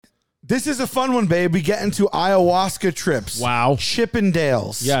This is a fun one, babe. We get into ayahuasca trips. Wow.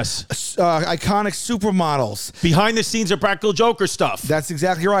 Chippendales. Yes. Iconic supermodels. Behind the scenes of Practical Joker stuff. That's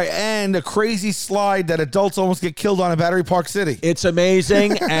exactly right. And a crazy slide that adults almost get killed on in Battery Park City. It's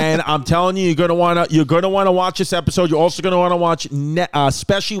amazing, and I'm telling you, you're gonna want to watch this episode. You're also gonna want to watch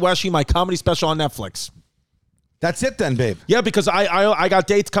Special Weshy, my comedy special on Netflix. That's it then, babe. Yeah, because I got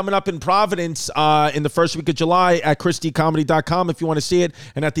dates coming up in Providence in the first week of July at ChristyComedy.com if you want to see it.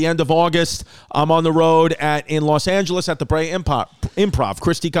 And at the end of August, I'm on the road in Los Angeles at the Brea Improv,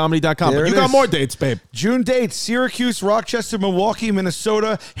 ChristyComedy.com. But you got more dates, babe. June dates, Syracuse, Rochester, Milwaukee,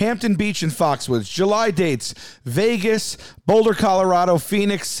 Minnesota, Hampton Beach, and Foxwoods. July dates, Vegas, Boulder, Colorado,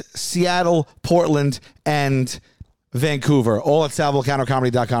 Phoenix, Seattle, Portland, and Vancouver. All at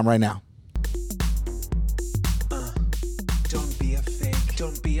SalVolcanoComedy.com right now. Don't be a fake,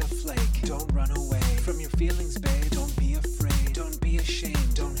 don't be a flake, don't run away from your feelings, babe. Don't be afraid, don't be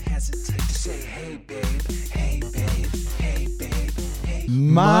ashamed, don't hesitate to say, hey, babe, hey, babe, hey, babe, hey.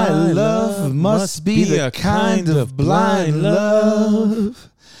 My love must be the kind of blind love.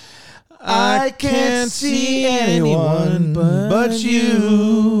 I can't see anyone but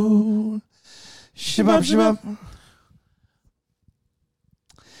you. Shabab, shabab.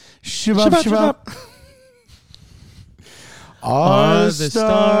 Shabab, shabab. Are the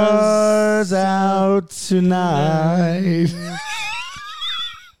stars out tonight?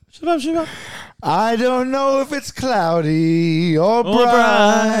 I don't know if it's cloudy or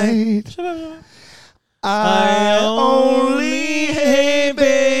bright. I only, hey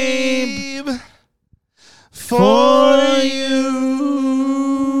babe, for you.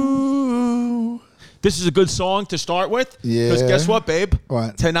 This is a good song to start with. Yeah. Because guess what, babe?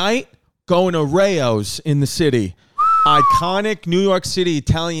 What? Tonight, going to Rayo's in the city. Iconic New York City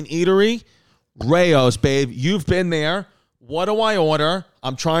Italian eatery. Rayo's, babe. You've been there. What do I order?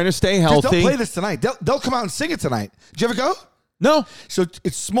 I'm trying to stay healthy. They'll play this tonight. They'll come out and sing it tonight. Did you ever go? No. So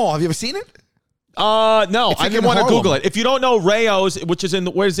it's small. Have you ever seen it? No. I didn't want to Google it. If you don't know Rayo's, which is in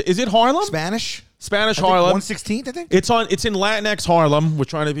where is it Harlem? Spanish Harlem. 116th, I think. It's in Latinx Harlem. We're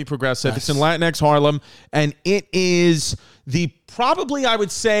trying to be progressive. Nice. It's in Latinx Harlem, and it is probably I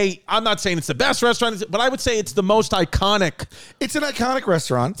would say, I'm not saying it's the best restaurant, but I would say it's the most iconic. It's an iconic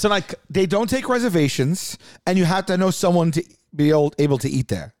restaurant. It's They don't take reservations, and you have to know someone to be able to eat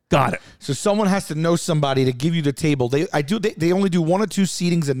there. Got it. So someone has to know somebody to give you the table. They only do 1 or 2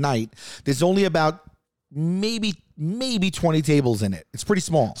 seatings a night. There's only about maybe 20 tables in it. It's pretty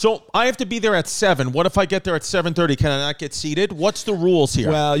small. So I have to be there at 7. What if I get there at 7:30? Can I not get seated? What's the rules here?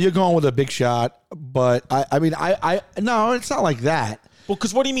 Well, you're going with a big shot, but I mean, no, it's not like that. Well,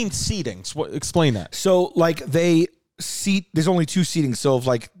 because what do you mean seatings? Explain that. So like they seat, there's only 2 seatings. So if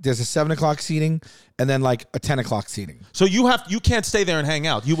like there's a 7 o'clock seating and then like a 10 o'clock seating. So you can't stay there and hang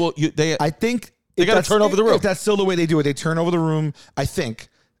out. I think they got to turn over the room. If that's still the way they do it, they turn over the room, I think.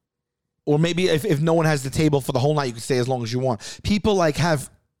 Or maybe if no one has the table for the whole night, you can stay as long as you want. People like have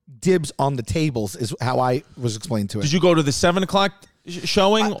dibs on the tables is how I was explained to it. Did you go to the 7 o'clock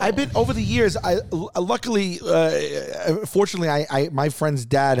showing? I've been over the years. Luckily, fortunately, my friend's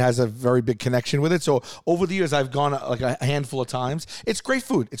dad has a very big connection with it. So over the years, I've gone like a handful of times. It's great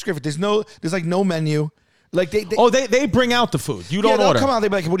food. It's great food. There's like no menu. Like they bring out the food. You don't order. They'll come out. They'll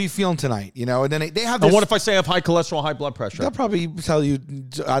be like, "What are you feeling tonight?" You know, and then they have. And This, what if I say I have high cholesterol, high blood pressure? They'll probably tell you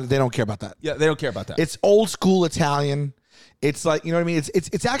they don't care about that. Yeah, they don't care about that. It's old school Italian. It's like, you know what I mean?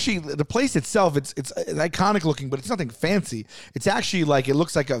 It's actually the place itself. It's iconic looking, but it's nothing fancy. It's actually like it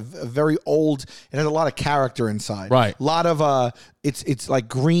looks like a very old. It has a lot of character inside. Right. A lot of it's like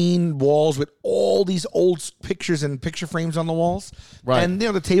green walls with all these old pictures and picture frames on the walls. Right. And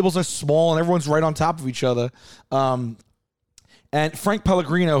the tables are small and everyone's right on top of each other. And Frank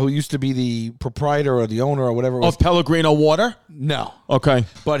Pellegrino, who used to be the proprietor or the owner or whatever it was. Of Pellegrino Water? No. Okay.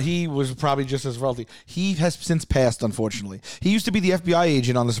 But he was probably just as wealthy. He has since passed, unfortunately. He used to be the FBI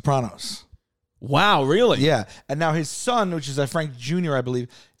agent on The Sopranos. Wow, really? Yeah. And now his son, which is Frank Jr., I believe,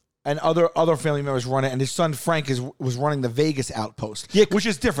 and other family members run it. And his son, Frank, was running the Vegas outpost, which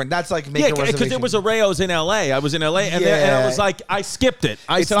is different. That's like making a reservation. because there was a Rayo's in L.A. I was in L.A. and I was like, I skipped it.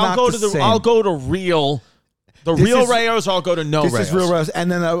 I said, I'll go to real... The This real is- Rayo's, I'll go to no Rayo's. This is real Rayo's.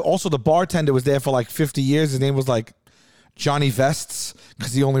 And then also the bartender was there for like 50 years. His name was like Johnny Vests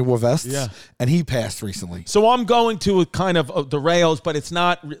because he only wore vests. Yeah. And he passed recently. So I'm going to a kind of the Rayo's, but it's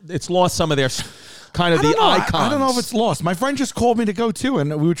lost some of their kind of the icons. I don't know if it's lost. My friend just called me to go too,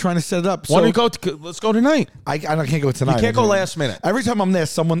 and we were trying to set it up. So Why don't you go? Let's go tonight. I can't go tonight. You can't go last minute. Every time I'm there,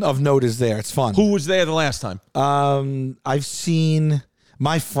 someone of note is there. It's fun. Who was there the last time? I've seen...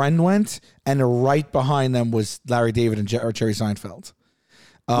 My friend went, and right behind them was Larry David and Jerry Seinfeld.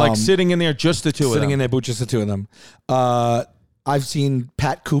 Like sitting in there, just the two of them. Sitting in their booth, just the two of them. I've seen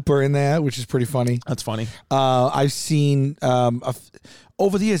Pat Cooper in there, which is pretty funny. That's funny. I've seen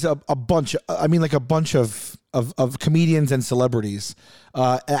over the years a bunch. I mean, like a bunch of comedians and celebrities,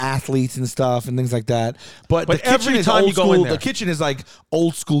 athletes and stuff and things like that. But the kitchen every is time old you go school. in there, the kitchen is like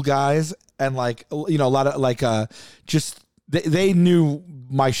old school guys and like a lot of like just they knew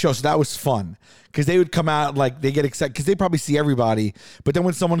my show, so that was fun. Because they would come out, like, they get excited, because they probably see everybody. But then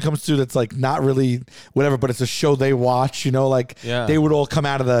when someone comes through that's, like, not really whatever, but it's a show they watch, like, they would all come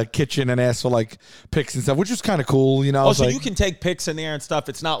out of the kitchen and ask for, like, pics and stuff, which was kind of cool, Oh, so you can take pics in there and stuff.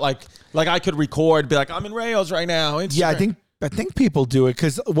 It's not like I could record, be like, I'm in Rails right now. Yeah, I think people do it,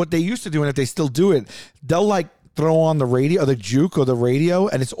 because what they used to do, and if they still do it, they'll, like, throw on the radio or the juke or the radio,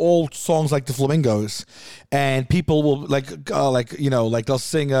 and it's all songs like the Flamingos, and people will like they'll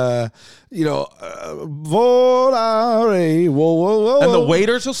sing volare, whoa, whoa, whoa, and the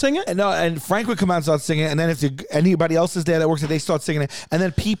waiters will sing it, and Frank would come out and start singing it, and then if anybody else is there that works, they start singing it, and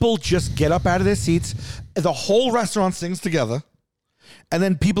then people just get up out of their seats, the whole restaurant sings together, and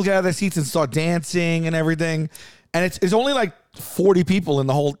then people get out of their seats and start dancing and everything. And it's only like 40 people in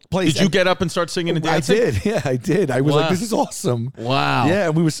the whole place. Did you get up and start singing and dancing? I did. Yeah, I did. I was like, this is awesome. Wow. Yeah,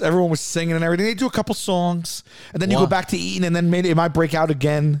 and everyone was singing and everything. They do a couple songs, and then you go back to eating, and then maybe it might break out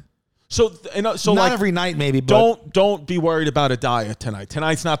again. So not like, every night, maybe. But don't be worried about a diet tonight.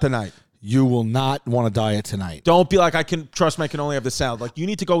 Tonight's not the night. You will not want to diet tonight. Don't be like, I can only have the salad. Like, you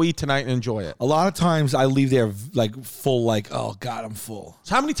need to go eat tonight and enjoy it. A lot of times I leave there like full, like, oh God, I'm full.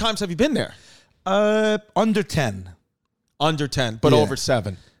 So how many times have you been there? Under 10. Under 10, but over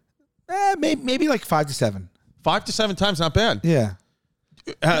 7. Maybe like 5 to 7. 5 to 7 times, not bad. Yeah.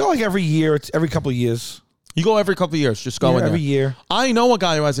 I go like every year. It's every couple of years. You go every couple of years. Just go in there. Every year. I know a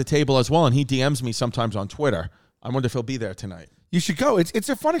guy who has a table as well, and he DMs me sometimes on Twitter. I wonder if he'll be there tonight. You should go. It's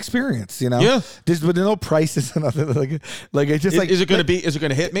a fun experience, Yeah. There's no prices and nothing like it's just is it going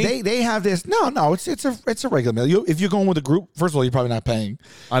to hit me? They have this. No. It's a regular meal. If you're going with a group, first of all, you're probably not paying.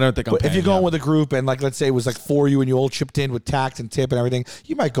 I don't think I'm paying. If you're going with a group and like let's say it was like 4 you and you all chipped in with tax and tip and everything,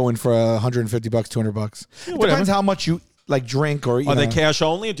 you might go in for $150, $200. It depends how much you like drink or. Are they cash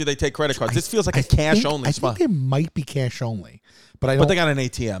only or do they take credit cards? This feels like a cash only spot. I think they might be cash only, but they got an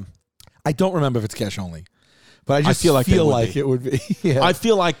ATM. I don't remember if it's cash only. But I just feel like it would be. Yeah. I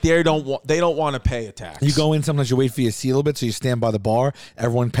feel like they don't want to pay a tax. You go in, sometimes you wait for your seat a little bit, so you stand by the bar.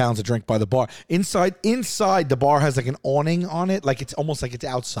 Everyone pounds a drink by the bar. Inside the bar has like an awning on it, like it's almost like it's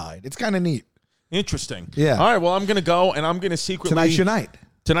outside. It's kind of neat. Interesting. Yeah. All right. Well, I'm gonna go and I'm gonna secretly. Tonight's your night.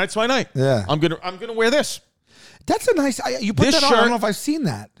 Tonight's my night. Yeah. I'm gonna wear this. That's a nice. You put this that on. shirt, I don't know if I've seen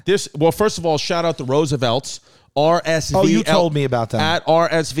that. Well, first of all, shout out to Roosevelt's. RSV. Oh, you told me about that. At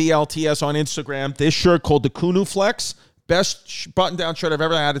RSVLTS on Instagram. This shirt called the Kunu Flex. Best button-down shirt I've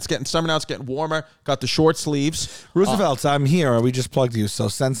ever had. It's getting summer now. It's getting warmer. Got the short sleeves. Roosevelt's, I'm here. We just plugged you, so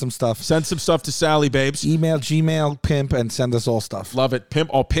send some stuff. Send some stuff to Sally, babes. Email, Gmail, Pimp, and send us all stuff. Love it.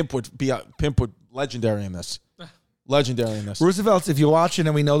 Pimp would legendary in this. Legendary in this. Roosevelt's, if you're watching,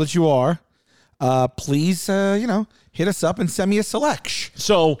 and we know that you are, please, hit us up and send me a selection.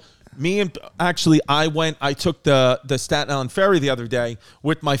 So I took the Staten Island ferry the other day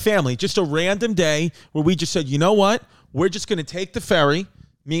with my family. Just a random day where we just said, you know what? We're just going to take the ferry,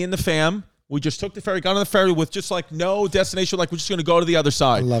 me and the fam. We just took the ferry, got on the ferry with just like no destination. Like we're just going to go to the other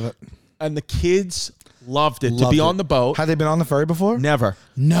side. I love it. And the kids loved it. To be on the boat. Had they been on the ferry before? Never.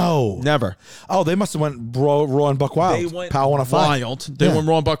 No. Never. Oh, they must have went raw and buck wild. They went Power 105. wild. They went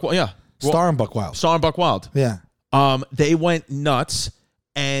raw and buck wild. Yeah. Star and buck wild. Star and buck wild. Yeah. They went nuts.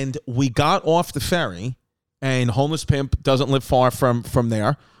 And we got off the ferry, and Homeless Pimp doesn't live far from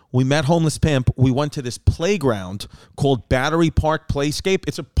there. We met Homeless Pimp. We went to this playground called Battery Park Playscape.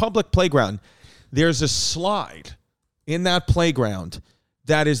 It's a public playground. There's a slide in that playground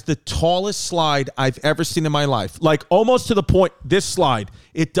that is the tallest slide I've ever seen in my life. Like almost to the point, this slide,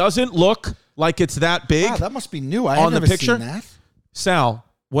 it doesn't look like it's that big. Wow, that must be new. On the picture. Seen that. Sal,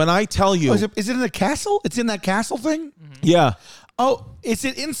 when I tell you. Is it in the castle? It's in that castle thing? Mm-hmm. Yeah. Oh, is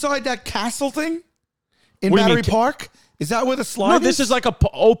it inside that castle thing in What do you Battery mean? Park? Is that where the slide No, is? this is like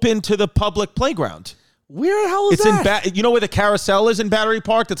open to the public playground. Where the hell is It's that? you know where the carousel is in Battery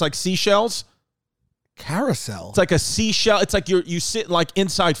Park? That's like seashells. Carousel. It's like a seashell. It's like you sit like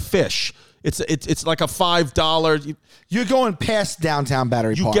inside fish. It's like a $5. You're going past downtown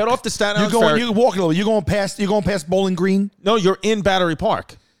Battery Park. You get off the Staten Island You're ferry. You're walking a little. You're going past Bowling Green. No, you're in Battery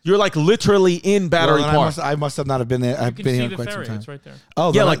Park. You're like literally in Battery Well, Park. I must have not have been there. I've You been can here see quite the some ferry. time. It's right there.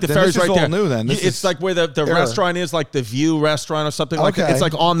 Oh, Yeah, like the ferry's this right is there. all new then. It's like where the restaurant is, like the View restaurant or something like that. Okay. It's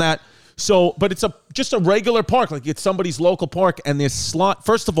like on that. So, but it's just a regular park, like it's somebody's local park, and there's slot.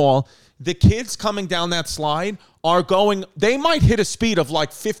 First of all, the kids coming down that slide are going. They might hit a speed of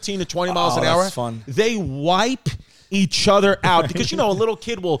like 15 to 20 miles an hour. That's fun. They wipe each other out because a little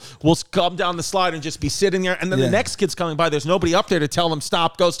kid will come down the slide and just be sitting there, and then the next kid's coming by. There's nobody up there to tell them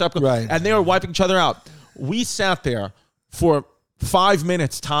stop, go, stop, go. Right. And they are wiping each other out. We sat there for 5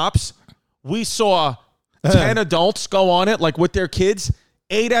 minutes tops. We saw 10 adults go on it, like with their kids.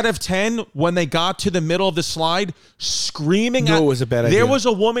 8 out of 10, when they got to the middle of the slide, screaming. It was a bad idea. There was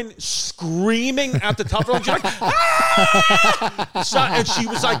a woman screaming at the top of the road. She's like, ah! And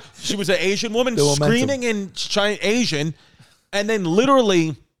she was an Asian woman screaming in Asian, and then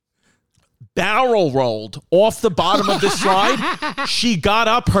literally barrel rolled off the bottom of the slide. She got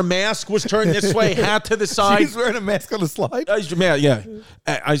up, her mask was turned this way, hat to the side. She's wearing a mask on the slide. Yeah.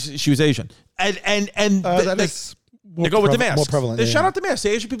 She was Asian, and that is. They go with the mask. More prevalent. Shout out the mask.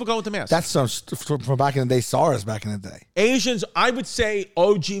 The Asian people go with the mask. That's from back in the day. SARS back in the day. Asians, I would say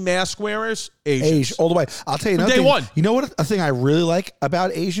OG mask wearers, Asians. All the way. I'll tell you another Day thing. one. You know what? A thing I really like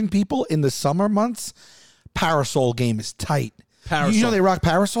about Asian people in the summer months? Parasol game is tight. Parasol. You know they rock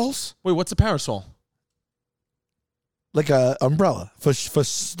parasols? Wait, what's a parasol? Like a umbrella for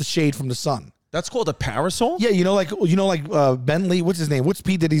the shade from the sun. That's called a parasol? Yeah, like Bentley. What's his name? What's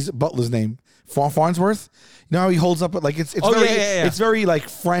P Diddy's butler's name? Farnsworth. You know how he holds up, like it's it's very like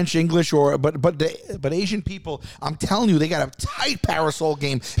French English but Asian people. I'm telling you, they got a tight parasol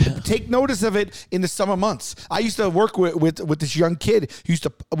game. Take notice of it in the summer months. I used to work with this young kid.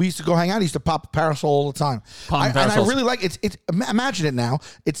 We used to go hang out. He used to pop a parasol all the time. And I really like it. It's imagine it now.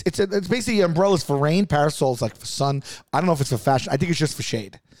 It's basically umbrellas for rain, parasols like for sun. I don't know if it's for fashion. I think it's just for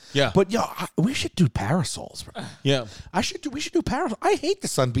shade. Yeah. But we should do parasols, bro. Yeah. We should do parasols. I hate the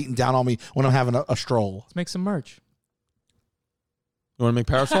sun beating down on me when I'm having a stroll. Let's make some merch. You want to make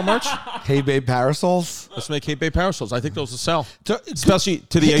parasol merch? Hey Babe parasols. Let's make Hey Babe parasols. I think those will sell. Especially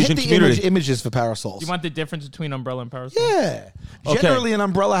to the Asian hit the community. Images for parasols. You want the difference between umbrella and parasol? Yeah. Okay. Generally, an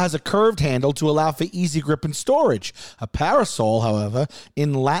umbrella has a curved handle to allow for easy grip and storage. A parasol, however,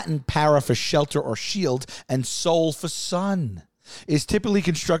 in Latin para for shelter or shield and sol for sun, is typically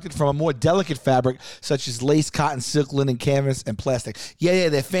constructed from a more delicate fabric such as lace, cotton, silk, linen, canvas, and plastic. Yeah,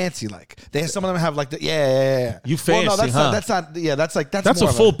 they're fancy. Like some of them have like the yeah. You fancy, well, no, that's huh? not. That's not. Yeah, that's That's more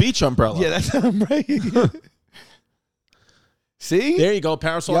a of full beach umbrella. Yeah, that's right. See, there you go,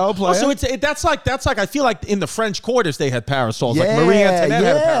 parasol. Yo, player. Also, that's like I feel like in the French quarters they had parasols. Like Marie Antoinette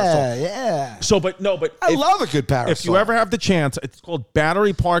had a parasol. Yeah. So, but I love a good parasol. If you ever have the chance, it's called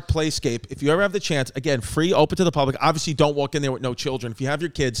Battery Park Playscape. If you ever have the chance, again, free, open to the public. Obviously, don't walk in there with no children. If you have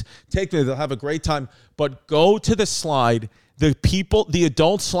your kids, take them. They'll have a great time. But go to the slide. The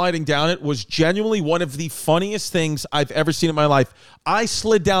adults sliding down it was genuinely one of the funniest things I've ever seen in my life. I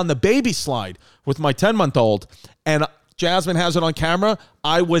slid down the baby slide with my 10-month-old, and Jasmine has it on camera.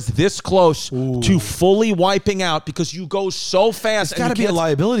 I was this close to fully wiping out because you go so fast. It's got to be a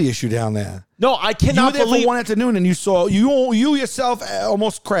liability issue down there. No, I cannot You were there believe for one afternoon and you saw you yourself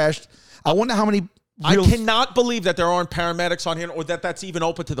almost crashed. I wonder how many. I cannot believe that there aren't paramedics on here or that that's even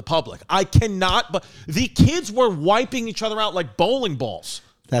open to the public. I cannot. But the kids were wiping each other out like bowling balls.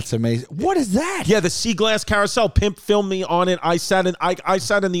 That's amazing. What is that? Yeah, the Sea Glass Carousel. Pimp filmed me on it. I sat in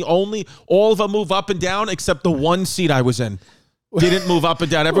all of them move up and down except the one seat I was in. Didn't move up and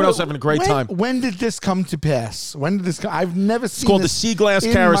down. Everyone else having a great time. When did this come to pass? When did this come? I've never seen It's called the this Sea Glass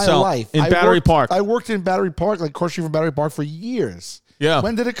in Carousel my life. in Battery Park. I worked in Battery Park, like Cross Street from Battery Park for years. Yeah.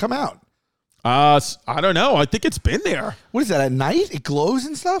 When did it come out? I don't know. I think it's been there. What is that, at night? It glows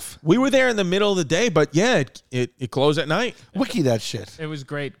and stuff? We were there in the middle of the day, but yeah, it glows at night. Wiki that shit. It was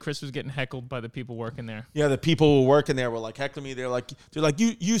great. Chris was getting heckled by the people working there. Yeah, the people who were working there were like heckling me. They're like,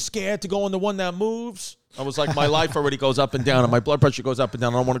 you scared to go on the one that moves? I was like, my life already goes up and down, and my blood pressure goes up and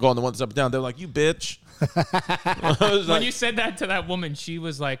down. I don't want to go on the one that's up and down. They're like, you bitch. When you said that to that woman, she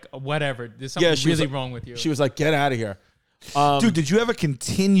was like, whatever. There's something really wrong with you. She was like, get out of here. Dude, did you ever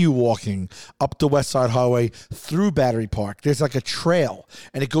continue walking up the West Side Highway through Battery Park? There's like a trail,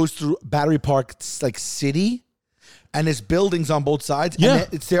 and it goes through Battery Park, like city, and there's buildings on both sides. Yeah.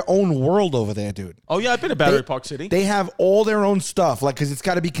 And it's their own world over there, dude. Oh, yeah, I've been to Battery Park City. They have all their own stuff, like, because it's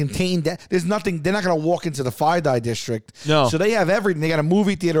got to be contained. There's nothing. They're not going to walk into the Fire Dye District. No. So they have everything. They got a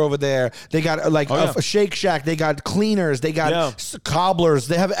movie theater over there. They got a Shake Shack. They got cleaners. They got cobblers.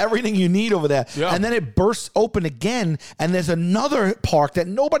 They have everything you need over there. Yeah. And then it bursts open again, and there's another park that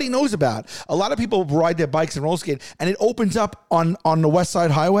nobody knows about. A lot of people ride their bikes and roller skate, and it opens up on the West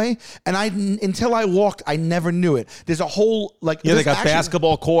Side Highway. And until I walked, I never knew it. There's a whole they got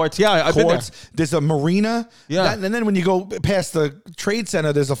basketball courts. Yeah, I've been there. There's a marina. Yeah. And then when you go past the Trade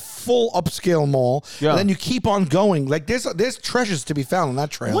Center, there's a full upscale mall. Yeah. And then you keep on going. Like there's treasures to be found on that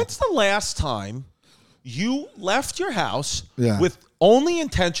trail. When's the last time you left your house with only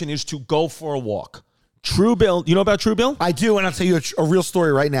intention is to go for a walk? Truebill, you know about Truebill? I do, and I'll tell you a real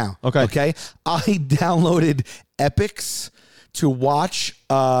story right now. Okay. I downloaded Epix to watch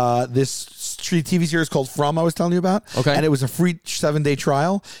this TV series called From I was telling you about. Okay. And it was a free 7-day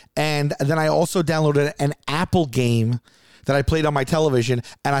trial. And then I also downloaded an Apple game that I played on my television,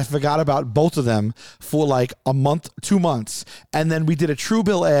 and I forgot about both of them for like a month, 2 months. And then we did a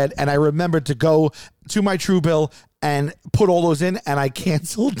Truebill ad, and I remembered to go to my Truebill and put all those in, and I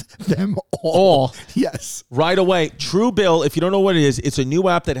canceled them all. Yes. Right away. Truebill, if you don't know what it is, it's a new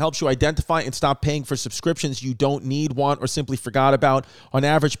app that helps you identify and stop paying for subscriptions you don't need, want, or simply forgot about. On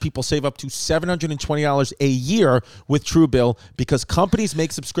average, people save up to $720 a year with Truebill because companies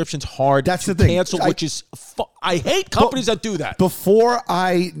make subscriptions hard to cancel, which is... I hate companies that do that. Before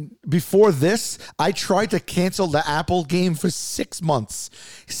this, I tried to cancel the Apple game for 6 months.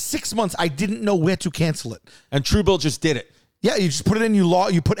 6 months. I didn't know where to cancel it. And Truebill just did it. Yeah, you just put it in,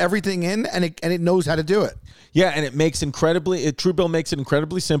 you put everything in, and it knows how to do it. Yeah, and Truebill makes it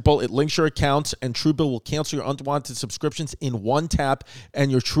incredibly simple. It links your accounts, and Truebill will cancel your unwanted subscriptions in one tap,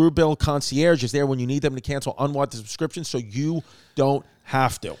 and your Truebill concierge is there when you need them to cancel unwanted subscriptions, so you don't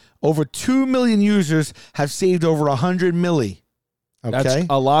have to. Over 2 million users have saved over 100 milli. Okay? That's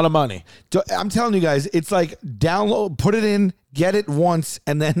a lot of money. I'm telling you guys, it's like download, put it in, get it once,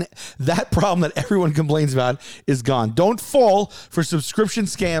 and then that problem that everyone complains about is gone. Don't fall for subscription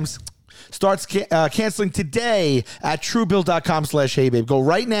scams. Start canceling today at Truebill.com/HeyBabe. Go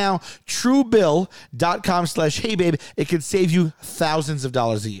right now, Truebill.com/HeyBabe. It could save you thousands of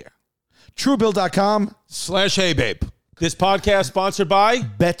dollars a year. Truebill.com/HeyBabe. This podcast sponsored by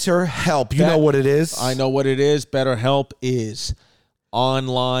BetterHelp. You know what it is. I know what it is. BetterHelp is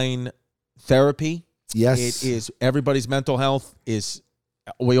online therapy. Yes. It is everybody's mental health is.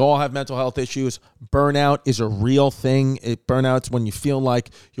 We all have mental health issues. Burnout is a real thing. Burnout's when you feel like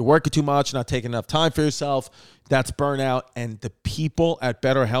you're working too much, not taking enough time for yourself. That's burnout. And the people at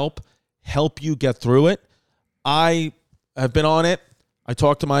BetterHelp help you get through it. I have been on it. I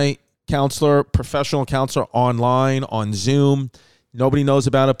talked to my counselor, professional counselor online on Zoom. Nobody knows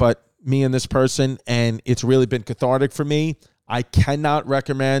about it but me and this person, and it's really been cathartic for me. I cannot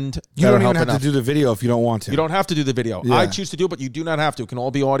recommend You don't even BetterHelp have enough. to do the video if you don't want to. You don't have to do the video. Yeah. I choose to do it, but you do not have to. It can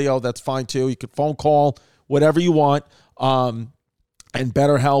all be audio. That's fine too. You could phone call, whatever you want. And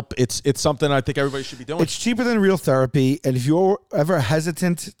BetterHelp, it's something I think everybody should be doing. It's cheaper than real therapy, and if you're ever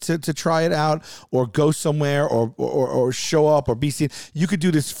hesitant to try it out or go somewhere or show up or be seen, you could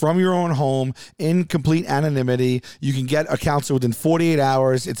do this from your own home in complete anonymity. You can get a counselor within 48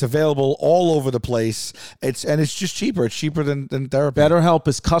 hours. It's available all over the place. It's just cheaper. It's cheaper than therapy. BetterHelp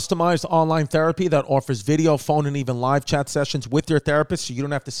is customized online therapy that offers video, phone, and even live chat sessions with your therapist, so you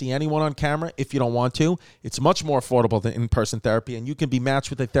don't have to see anyone on camera if you don't want to. It's much more affordable than in-person therapy, and you can be matched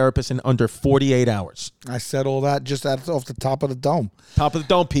with a therapist in under 48 hours. I said all that just off the top of the dome. Top of the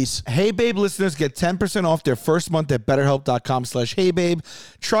dome piece. Hey Babe listeners get 10% off their first month at BetterHelp.com/HeyBabe.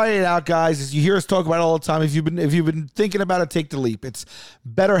 Try it out, guys. As you hear us talk about it all the time, if you've been thinking about it, take the leap. It's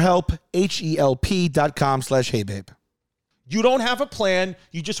BetterHelp, HELP.com/HeyBabe. You don't have a plan.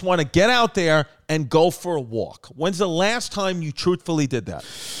 You just want to get out there and go for a walk. When's the last time you truthfully did that?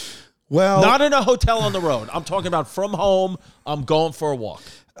 Well, not in a hotel on the road. I'm talking about from home. I'm going for a walk.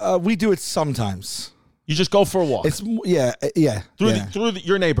 We do it sometimes. You just go for a walk. It's through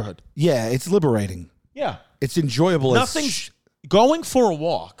your neighborhood. Yeah, it's liberating. Yeah, it's enjoyable. Going for a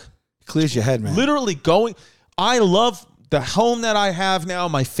walk clears your head, man. Literally going. I love the home that I have now.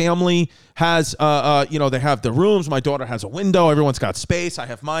 My family has, they have the rooms. My daughter has a window. Everyone's got space. I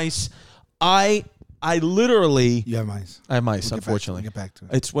have mice. I literally... You have mice. I have mice, unfortunately. Get back to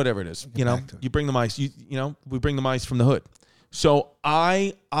it. It's whatever it is. You bring the mice. We bring the mice from the hood. So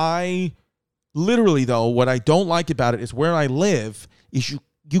I literally, though, what I don't like about it is where I live is you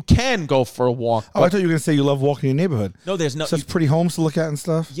can go for a walk. Oh, I thought you were going to say you love walking in your neighborhood. No, there's no... Such pretty homes to look at and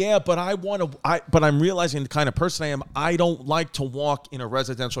stuff. Yeah, but but I'm realizing the kind of person I am. I don't like to walk in a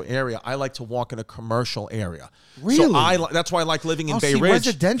residential area. I like to walk in a commercial area. Really? So that's why I like living in Bay Ridge.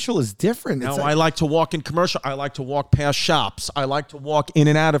 Residential is different. No, I like to walk in commercial. I like to walk past shops. I like to walk in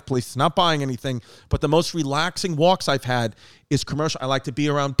and out of places, not buying anything. But the most relaxing walks I've had is commercial. I like to be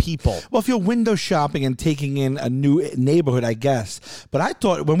around people. Well, if you're window shopping and taking in a new neighborhood, I guess. But I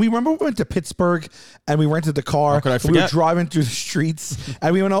thought when we went to Pittsburgh and we rented the car. How could I We were forget? driving through the streets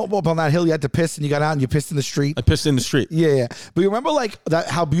and we went up on that hill. You had to piss and you got out and you pissed in the street. I pissed in the street. Yeah. But you remember like that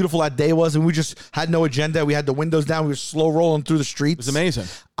how beautiful that day was, and we just had no agenda. We had the windows down. We were slow rolling through the streets. It was amazing.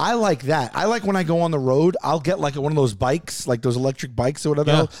 I like that. I like when I go on the road, I'll get like one of those bikes, like those electric bikes or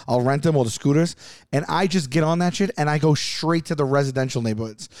whatever. Yeah. I'll rent them or the scooters, and I just get on that shit and I go straight to the residential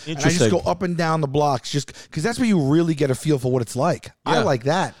neighborhoods. And I just Interesting. go up and down the blocks, just because that's where you really get a feel for what it's like. I Yeah. like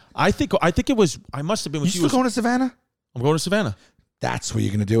that. I think it was. I must have been You with still you. going to Savannah? I'm going to Savannah. That's where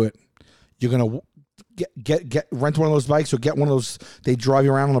you're gonna do it. You're gonna get rent one of those bikes or get one of those. They drive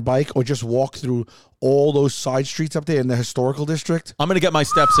you around on a bike, or just walk through all those side streets up there in the historical district. I'm going to get my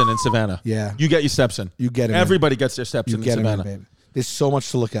steps in Savannah. Yeah. You get your steps in. You get 'em in. Everybody gets their steps You in get it, Savannah. baby. There's so much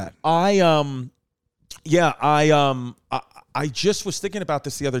to look at. I just was thinking about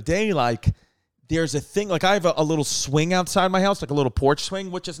this the other day. Like, there's a thing. Like, I have a little swing outside my house, like a little porch swing,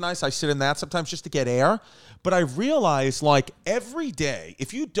 which is nice. I sit in that sometimes just to get air. But I realize, like, every day,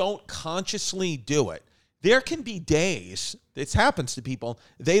 if you don't consciously do it, there can be days, it happens to people,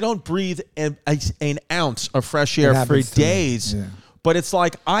 they don't breathe an ounce of fresh air for happens to me. days. Yeah. But it's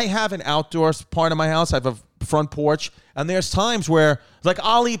like, I have an outdoors part of my house. I have a front porch. And there's times where, like,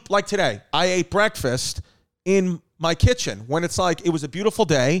 I'll eat, like today, I ate breakfast in my kitchen when it's like, it was a beautiful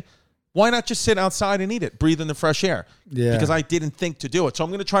day. Why not just sit outside and eat it, breathe in the fresh air? Yeah. Because I didn't think to do it. So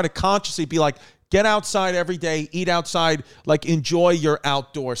I'm going to try to consciously be like, get outside every day, eat outside, like, enjoy your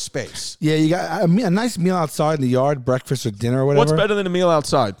outdoor space. Yeah, you got a nice meal outside in the yard, breakfast or dinner or whatever. What's better than a meal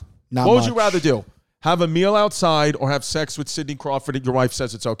outside? Not What would you much. rather do? Have a meal outside or have sex with Sidney Crawford and your wife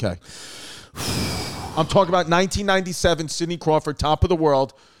says it's okay? I'm talking about 1997, Sidney Crawford, top of the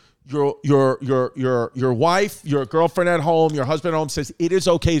world. Your wife, your girlfriend at home, your husband at home says it is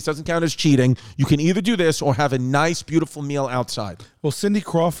okay. It doesn't count as cheating. You can either do this or have a nice, beautiful meal outside. Well, Cindy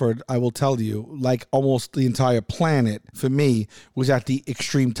Crawford, I will tell you, like almost the entire planet, for me, was at the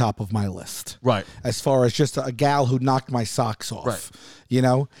extreme top of my list. Right. As far as just a gal who knocked my socks off. Right. You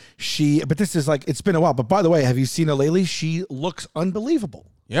know, but this is like, it's been a while. But by the way, have you seen her lately? She looks unbelievable.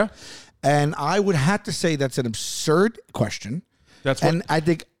 Yeah. And I would have to say that's an absurd question. That's what. And I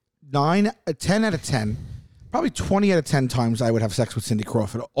think 10 out of 10, probably 20 out of 10 times I would have sex with Cindy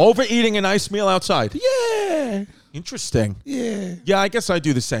Crawford. Overeating a nice meal outside. Yeah. Interesting. Yeah. Yeah, I guess I'd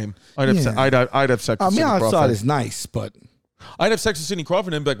do the same. I'd have sex with I mean, Cindy outside Crawford. is nice, but I'd have sex with Sidney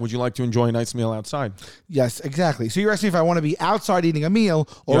Crawford and be like, would you like to enjoy a nice meal outside? yes, exactly. So you're asking if I want to be outside eating a meal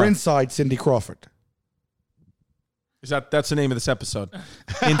or Yeah. inside Cindy Crawford. That's the name of this episode.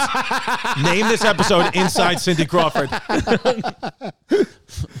 Name this episode Inside Cindy Crawford.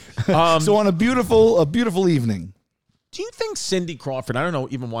 So on a beautiful evening. Do you think Cindy Crawford, I don't know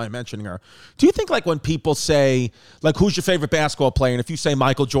even why I'm mentioning her, do you think like when people say, like, who's your favorite basketball player? And if you say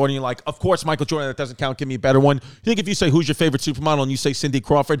Michael Jordan, you're like, of course Michael Jordan, that doesn't count, give me a better one. You think if you say who's your favorite supermodel and you say Cindy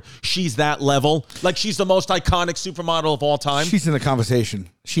Crawford, she's that level? Like she's the most iconic supermodel of all time? She's in the conversation.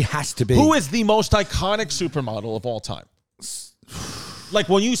 She has to be. Who is the most iconic supermodel of all time? Like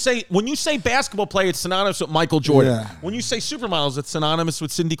when you say basketball player, it's synonymous with Michael Jordan. Yeah. When you say supermodels, it's synonymous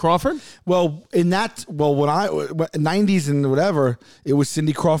with Cindy Crawford. Well, when I 90s and whatever, it was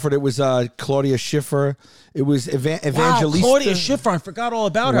Cindy Crawford. It was Claudia Schiffer. It was Evangelista. Wow, Claudia Schiffer. I forgot all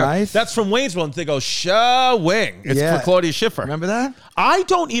about her. Right? That's from Waynesville. And they go, Wing. It's Yeah. for Claudia Schiffer. Remember that? I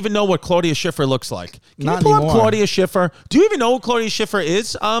don't even know what Claudia Schiffer looks like. Can Not you pull anymore. up Claudia Schiffer? Do you even know who Claudia Schiffer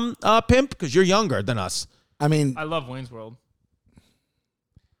is, Pimp? Because you're younger than us. I mean, I love Wayne's World.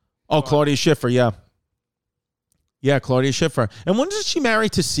 Oh, Claudia Schiffer, yeah. Yeah, Claudia Schiffer. And when did she marry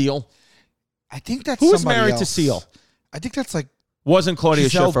to Seal? I think that's Who was somebody married else. to Seal? I think that's like Wasn't Claudia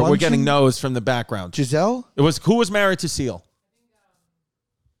Giselle Schiffer. We're getting Bundchen? no's from the background. Giselle. It was who was married to Seal?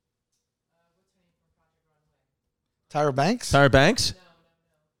 Tyra Banks. Tyra Banks?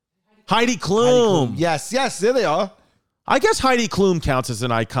 Heidi Klum. Yes, there they are. I guess Heidi Klum counts as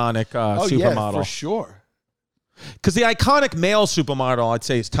an iconic Oh yeah, for supermodel. sure. Because the iconic male supermodel, I'd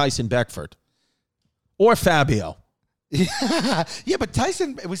say, is Tyson Beckford. Or Fabio. Yeah, but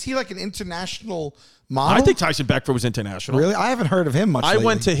Tyson, was he like an international model? I think Tyson Beckford was international. Really, I haven't heard of him much. I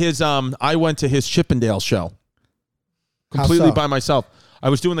went to his Chippendale show How completely so? by myself. I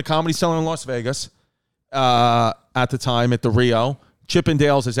was doing the Comedy Cellar in Las Vegas at the time at the Rio.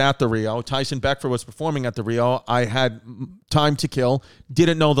 Chippendales is at the Rio. Tyson Beckford was performing at the Rio. I had time to kill.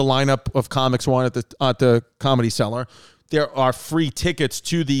 Didn't know the lineup of comics were on at the Comedy Cellar. There are free tickets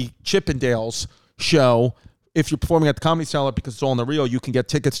to the Chippendales show if you're performing at the Comedy Cellar, because it's all in the Rio, you can get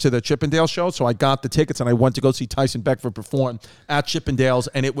tickets to the Chippendale show. So I got the tickets, and I went to go see Tyson Beckford perform at Chippendales,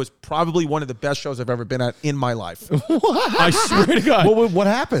 and it was probably one of the best shows I've ever been at in my life. I swear to God. What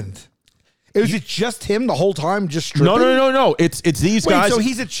happened? Was it just him the whole time, just stripping? No. It's these guys. So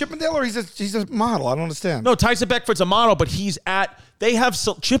he's a Chippendale or he's a model? I don't understand. No, Tyson Beckford's a model, but he's at. They have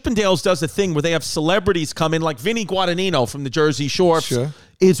Chippendales does a thing where they have celebrities come in, like Vinny Guadagnino from the Jersey Shore. Sure.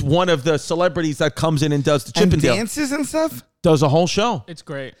 Is one of the celebrities that comes in and does the Chippendale. And dances and stuff? Does a whole show. It's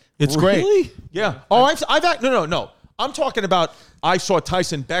great. It's really? Great. Yeah. Oh, I've no. I'm talking about I saw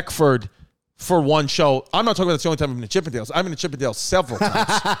Tyson Beckford for one show. I'm not talking about that's the only time I'm in the Chippendales. I'm in the Chippendales several times.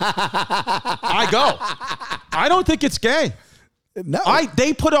 I go. I don't think it's gay. No.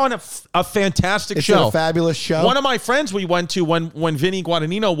 They put on a fantastic show. It's a fabulous show. One of my friends we went to when Vinny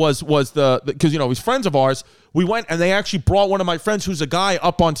Guadagnino was because he's friends of ours. We went and they actually brought one of my friends who's a guy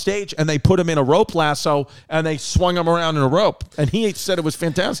up on stage and they put him in a rope lasso and they swung him around in a rope and he said it was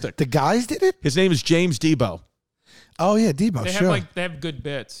fantastic. The guys did it? His name is James Debo. Oh yeah, Debo. They have good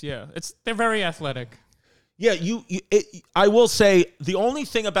bits. Yeah, they're very athletic. Yeah, I will say the only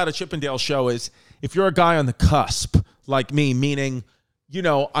thing about a Chippendale show is if you're a guy on the cusp like me, meaning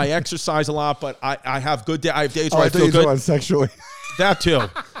I exercise a lot, but I have good days. I have days where I feel good. Sexually. That too.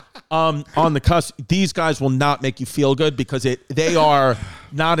 On the cusp, these guys will not make you feel good because they are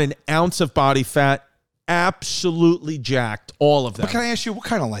not an ounce of body fat, absolutely jacked, all of them. But can I ask you, what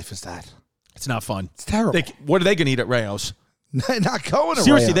kind of life is that? It's not fun. It's terrible. What are they going to eat at Rayo's? They're not going to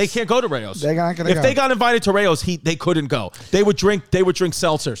Seriously, Rayo's. they can't go to Rayo's. They're not going to go. If they got invited to Rayo's, they couldn't go. They would drink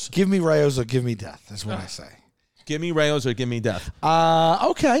seltzers. Give me Rayo's or give me death. That's what I say. Give me Rayo's or give me death.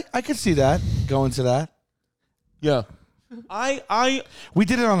 Okay, I can see that. Going to that. Yeah. We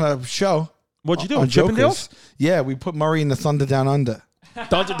did it on a show. What'd you do? On Chippendales? Yeah, we put Murray in the Thunder Down Under.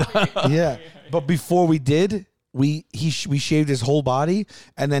 Yeah, but before we did, we shaved his whole body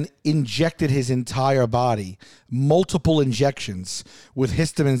and then injected his entire body, multiple injections with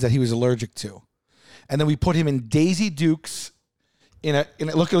histamines that he was allergic to, and then we put him in Daisy Dukes.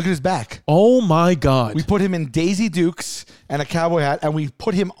 Look at his back. Oh my God! We put him in Daisy Dukes and a cowboy hat, and we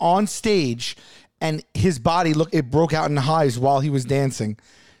put him on stage, and his body it broke out in hives while he was dancing.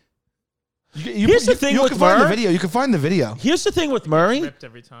 Here's the thing with Murray. You can find the video. Here's the thing with Murray. Ripped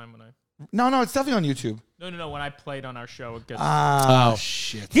every time when I. No, it's definitely on YouTube. No. When I played on our show, it gets.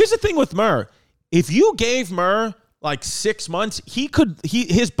 Shit. Here's the thing with Murr. If you gave Murr like 6 months,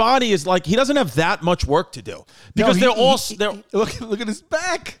 his body is like he doesn't have that much work to do because look at his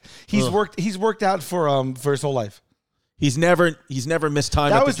back. He's worked out for his whole life. He's never missed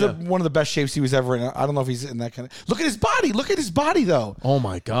time. That was one of the best shapes he was ever in. I don't know if he's in that kind of. Look at his body. Look at his body though. Oh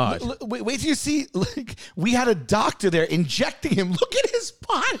my God. Wait till you see. We had a doctor there injecting him. Look at his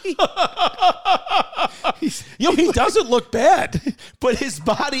body. He doesn't look bad, but his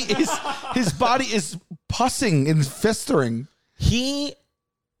body is pussing and festering.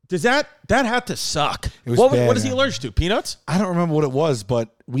 Does that had to suck. It was what bad, is he allergic to? Peanuts? I don't remember what it was,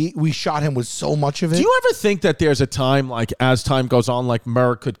 but we shot him with so much of it. Do you ever think that there's a time, like as time goes on, like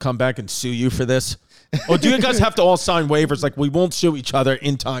Murr could come back and sue you for this? Or do you guys have to all sign waivers like we won't sue each other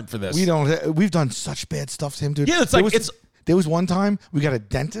in time for this? We don't. We've done such bad stuff to him, dude. Yeah, There was one time we got a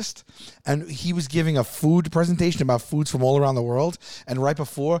dentist and he was giving a food presentation about foods from all around the world. And right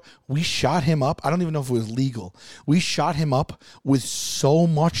before we shot him up, I don't even know if it was legal. We shot him up with so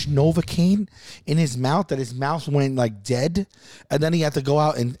much Novocaine in his mouth that his mouth went like dead. And then he had to go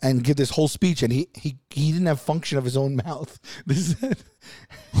out and give this whole speech and he didn't have function of his own mouth.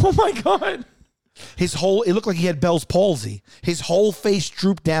 Oh my God. It looked like he had Bell's palsy. His whole face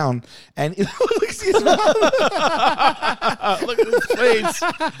drooped down, and look at his face,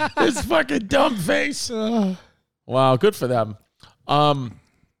 his fucking dumb face. Wow, good for them. Look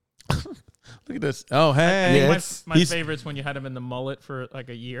at this. Oh, hey, my favorite's when you had him in the mullet for like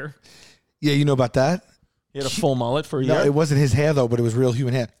a year. Yeah, you know about that. He had a full mullet for a year. No, it wasn't his hair though, but it was real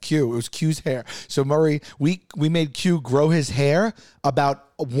human hair. It was Q's hair. So Murray, we made Q grow his hair about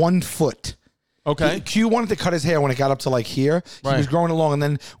 1 foot. Okay. Q wanted to cut his hair when it got up to like here. He was growing along, and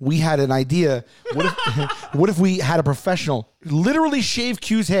then we had an idea. What if we had a professional literally shave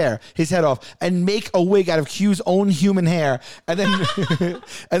Q's hair, his head off, and make a wig out of Q's own human hair, and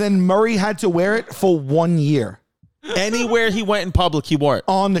then Murray had to wear it for 1 year. Anywhere he went in public, he wore it.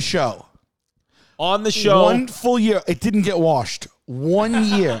 On the show. 1 full year. It didn't get washed. 1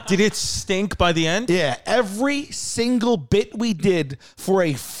 year. Did it stink by the end? Yeah. Every single bit we did for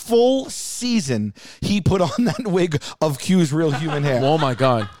a full season, he put on that wig of Q's real human hair. Oh, my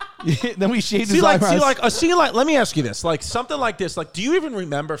God. Then we shaved his eyebrows. See, let me ask you this. Like, something like this, like, do you even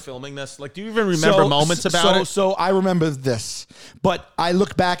remember filming this? Like, do you even remember moments about it? So I remember this, but I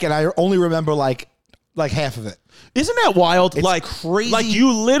look back and I only remember like half of it. Isn't that wild? It's like crazy. Like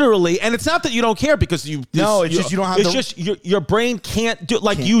you literally, and it's not that you don't care because you. It's just you don't have. It's just your brain can't do.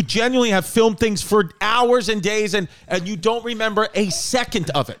 Like you genuinely have filmed things for hours and days, and you don't remember a second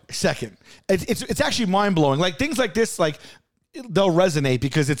of it. It's actually mind blowing. Like things like this, like they'll resonate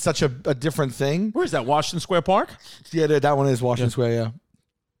because it's such a different thing. Where is that? Washington Square Park? Yeah, that one is Washington Square. Yeah.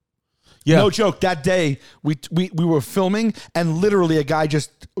 Yeah. No joke. That day we were filming and literally a guy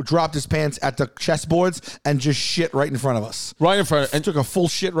just dropped his pants at the chessboards and just shit right in front of us. Right in front, and took a full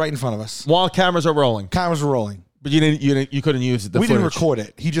shit right in front of us while cameras are rolling. Cameras were rolling, but you couldn't use it. We didn't record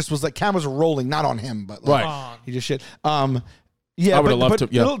it. He just was like cameras were rolling, not on him, but like, right. He just shit. Yeah, I would have loved to.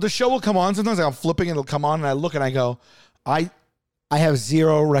 Yeah. The show will come on sometimes. Like I'm flipping and it'll come on, and I look and I go, I have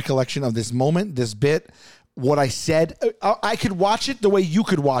zero recollection of this moment, this bit. What I said, I could watch it the way you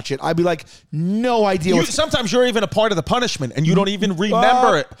could watch it. I'd be like, no idea. Sometimes you're even a part of the punishment, and you don't even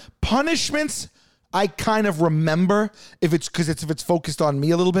remember it. Punishments, I kind of remember if it's focused on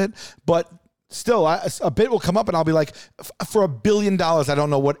me a little bit, but still, a bit will come up, and I'll be like, for $1 billion, I don't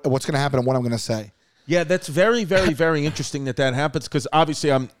know what's going to happen and what I'm going to say. Yeah, that's very, very, very interesting that happens because obviously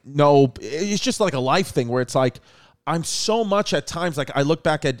it's just like a life thing where it's like I'm so much at times like I look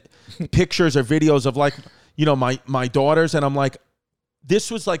back at pictures or videos of like. My daughters, and I'm like, this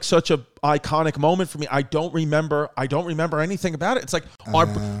was like such a iconic moment for me. I don't remember anything about it. It's like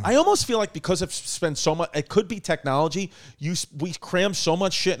I almost feel like because I've spent so much, it could be technology. We cram so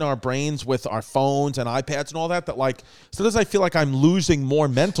much shit in our brains with our phones and iPads and all that like sometimes I feel like I'm losing more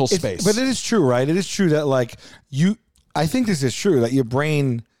mental space. But it is true, right? It is true that like I think this is true that your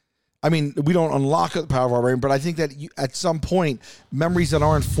brain. I mean, we don't unlock the power of our brain, but I think that at some point, memories that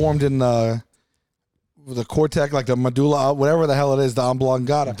aren't formed in the cortex, like the medulla, whatever the hell it is, the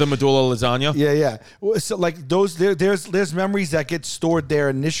oblongata. The medulla lasagna? Yeah. So like those, there's memories that get stored there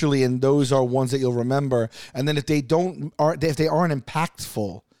initially, and those are ones that you'll remember. And then if they aren't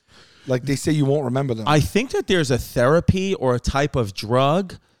impactful, like they say, you won't remember them. I think that there's a therapy or a type of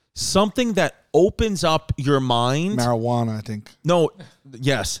drug, something that opens up your mind. Marijuana, I think. No,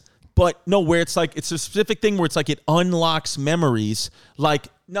 yes. But no, where it's like, it's a specific thing where it's like it unlocks memories, like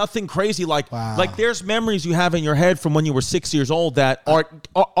nothing crazy. Like, wow. Like there's memories you have in your head from when you were 6 years old that are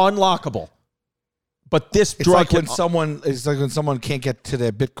unlockable. But this drug it's like when someone can't get to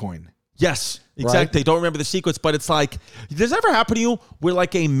their Bitcoin. Yes, exactly. Right? They don't remember the sequence, but it's like, does it ever happen to you where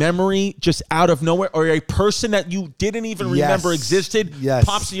like a memory just out of nowhere or a person that you didn't even remember existed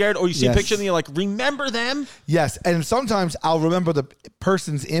pops in your head, or you see a picture and you're like, remember them? Yes, and sometimes I'll remember the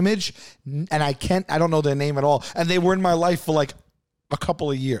person's image and I don't know their name at all, and they were in my life for like a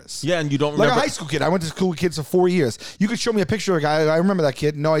couple of years. Yeah, and you don't remember. Like a high school kid. I went to school with kids for 4 years. You could show me a picture of a guy. I remember that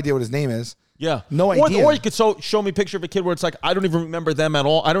kid. No idea what his name is. Yeah. No idea. Or you could show me a picture of a kid where it's like, I don't even remember them at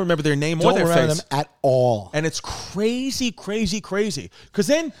all. I don't remember their name or their face. Don't remember them at all. And it's crazy, crazy, crazy. Because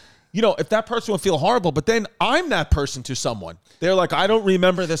then, if that person would feel horrible, but then I'm that person to someone. They're like, I don't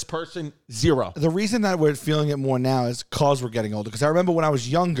remember this person, zero. The reason that we're feeling it more now is because we're getting older. Because I remember when I was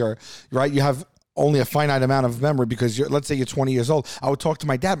younger, right, you have only a finite amount of memory because let's say you're 20 years old. I would talk to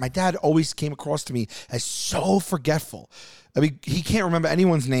my dad. My dad always came across to me as so forgetful. I mean, he can't remember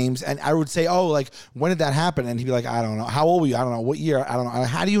anyone's names. And I would say, oh, like, when did that happen? And he'd be like, I don't know. How old were you? I don't know. What year? I don't know.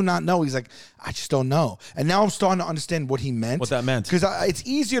 How do you not know? He's like, I just don't know. And now I'm starting to understand what he meant. What that meant. Because it's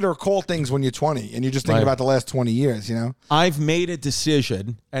easier to recall things when you're 20 and you're just thinking about the last 20 years, I've made a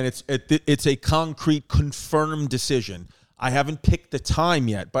decision, and it's a concrete, confirmed decision. I haven't picked the time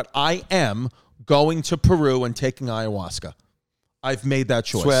yet, but I am going to Peru and taking ayahuasca. I've made that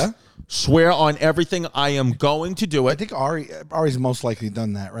choice. Swear on everything. I am going to do it. I think Ari's most likely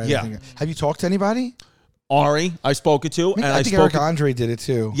done that, right? Yeah. Have you talked to anybody? Ari, I spoke it to. I think Eric Andre did it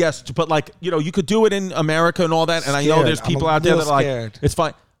too. Yes, but like, you could do it in America and all that. And I know there's people out there that are like, it's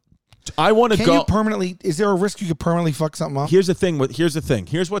fine. I want to go. Can you permanently, is there a risk you could permanently fuck something up? Here's the thing.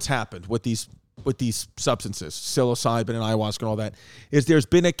 Here's what's happened with these substances, psilocybin and ayahuasca and all that, is there's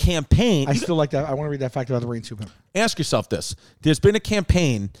been a campaign. I still like that. I want to read that fact about the brain too. Ask yourself this. There's been a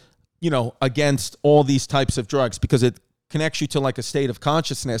campaign, against all these types of drugs because it connects you to like a state of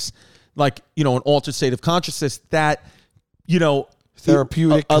consciousness, like, an altered state of consciousness that,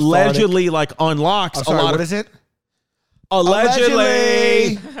 therapeutic, allegedly like unlocks a lot. What is it?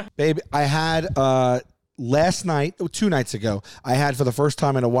 Allegedly. Baby, I had last night, 2 nights ago, I had for the first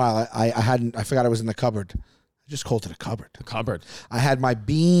time in a while, I forgot I was in the cupboard. Just called it a cupboard. Cupboard. I had my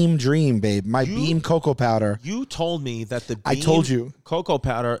Beam Dream, babe. My Beam cocoa powder. You told me that the Beam I told you. Cocoa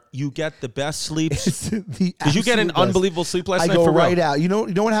powder, you get the best sleep. Did you get an unbelievable sleep last night? I go for right real? out. You know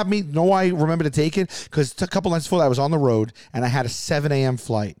what happened to me? You know why I remember to take it? Because a couple nights before I was on the road and I had a 7 a.m.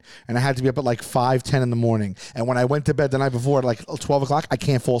 flight and I had to be up at like 5, 10 in the morning. And when I went to bed the night before at like 12 o'clock, I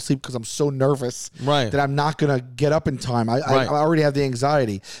can't fall asleep because I'm so nervous that I'm not going to get up in time. I already have the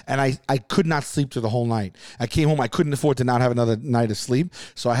anxiety and I could not sleep through the whole night. I came home. I couldn't afford to not have another night of sleep.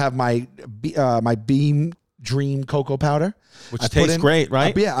 So I have my Beam Dream cocoa powder, which tastes great,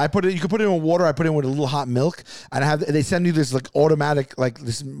 right? I put it. You can put it in water. I put it in with a little hot milk, and they send you this like automatic, like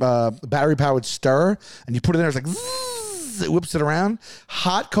this battery powered stir, and you put it in there. It's like zzz, it whips it around.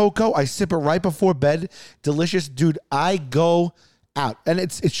 Hot cocoa. I sip it right before bed. Delicious, dude. I go out, and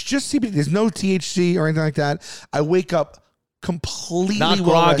it's just CBD. There's no THC or anything like that. I wake up completely not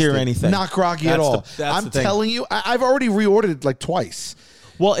groggy or anything. Not groggy at all. I'm telling you, I've already reordered it like twice.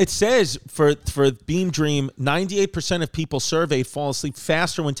 Well, it says for Beam Dream, 98% of people surveyed fall asleep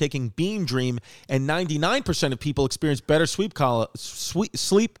faster when taking Beam Dream, and 99% of people experience better sleep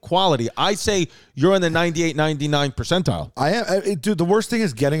quality. I say you're in the 98, 99 percentile. I am, dude. The worst thing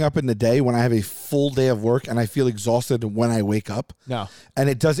is getting up in the day when I have a full day of work and I feel exhausted when I wake up. No, and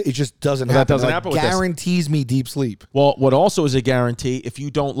it just doesn't happen. That doesn't happen. Guarantees me deep sleep. Well, what also is a guarantee? If you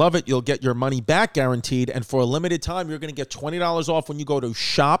don't love it, you'll get your money back guaranteed, and for a limited time, you're going to get $20 off when you go to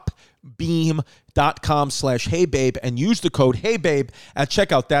shopbeam.com/heybabe and use the code HeyBabe at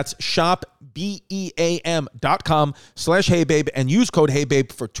checkout. That's shopbeam.com/heybabe and use code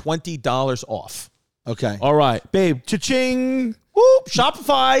HeyBabe for $20 off. Okay. All right. Babe, cha-ching. Whoop,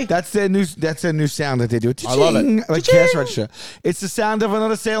 Shopify. That's their new sound that they do. I love it. Like cash register. It's the sound of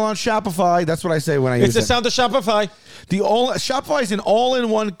another sale on Shopify. That's what I say when I use it. It's the sound of Shopify. Shopify is an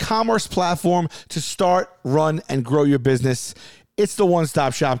all-in-one commerce platform to start, run, and grow your business. It's the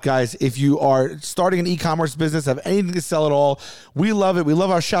one-stop shop, guys. If you are starting an e-commerce business, have anything to sell at all, we love it. We love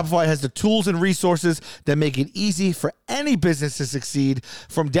how Shopify has the tools and resources that make it easy for any business to succeed.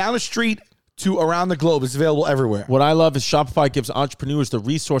 From down the street to around the globe. It's available everywhere. What I love is Shopify gives entrepreneurs the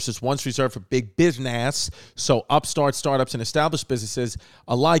resources once reserved for big business, so upstarts, startups, and established businesses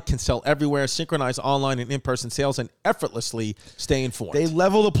alike can sell everywhere, synchronize online and in-person sales, and effortlessly stay informed. They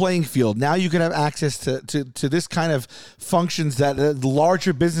level the playing field. Now you can have access to this kind of functions that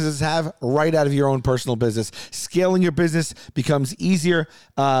larger businesses have right out of your own personal business. Scaling your business becomes easier.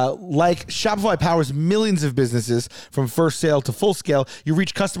 Like Shopify powers millions of businesses from first sale to full scale. You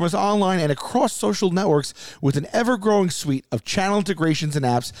reach customers online and across social networks with an ever-growing suite of channel integrations and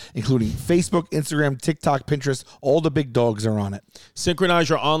apps, including Facebook, Instagram, TikTok, Pinterest. All the big dogs are on it. Synchronize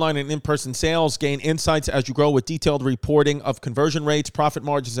your online and in-person sales. Gain insights as you grow with detailed reporting of conversion rates, profit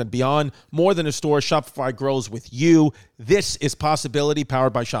margins, and beyond. More than a store, Shopify grows with you. This is Possibility,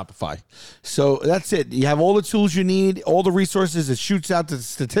 powered by Shopify. So that's it. You have all the tools you need, all the resources. It shoots out the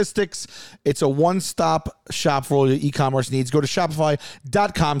statistics. It's a one-stop shop for all your e-commerce needs. Go to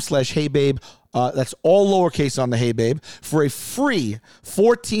shopify.com/heybabe. That's all lowercase on the Hey Babe for a free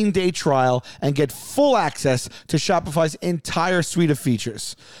 14-day trial and get full access to Shopify's entire suite of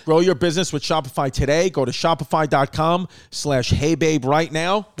features. Grow your business with Shopify today. Go to shopify.com/heybabe right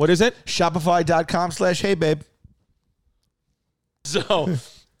now. What is it? Shopify.com/heybabe.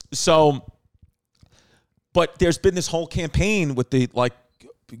 So, but there's been this whole campaign with the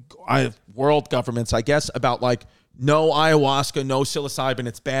world governments, I guess, about no ayahuasca, no psilocybin,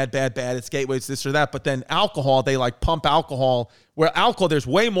 it's bad, it's gateways, this or that. But then alcohol, they pump alcohol. Where alcohol, there's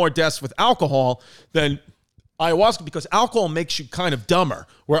way more deaths with alcohol than ayahuasca because alcohol makes you kind of dumber.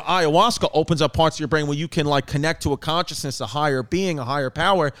 Where ayahuasca opens up parts of your brain where you can connect to a consciousness, a higher being, a higher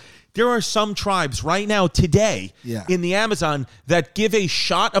power. There are some tribes right now, today, in the Amazon that give a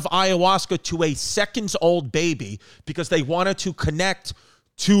shot of ayahuasca to a seconds-old baby because they wanted to connect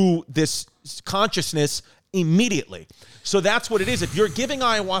to this consciousness immediately. So that's what it is. If you're giving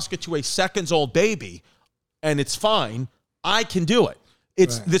ayahuasca to a seconds-old baby and it's fine, I can do it.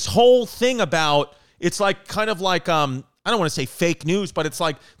 It's this whole thing about, it's I don't want to say fake news, but it's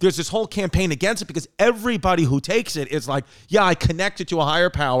there's this whole campaign against it because everybody who takes it is I connected to a higher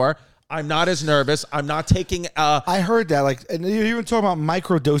power. I'm not as nervous. I'm not taking. I heard that. And you're even talking about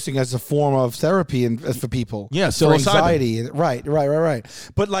microdosing as a form of therapy and for people. Yeah, for anxiety. Right.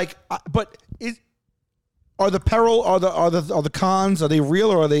 But are the cons? Are they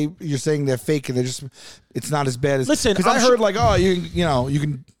real or are they? You're saying they're fake and it's not as bad as. Listen, because I heard you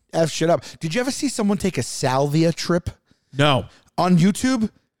can F shit up. Did you ever see someone take a salvia trip? No. On YouTube?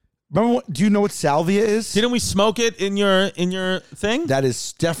 Do you know what salvia is? Didn't we smoke it in your thing? That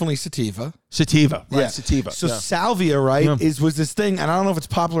is definitely sativa. Sativa, right? Yeah. Sativa. So yeah. salvia, right, was this thing, and I don't know if it's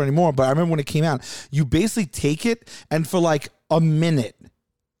popular anymore, but I remember when it came out. You basically take it, and for like a minute,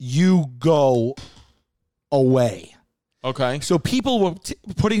 you go away. Okay. So people were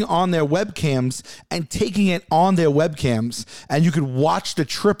putting on their webcams and taking it on their webcams, and you could watch the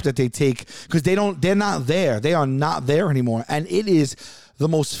trip that they take because they're not there. They are not there anymore, and it is the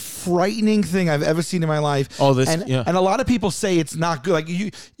most frightening thing I've ever seen in my life. Oh, and a lot of people say it's not good. Like you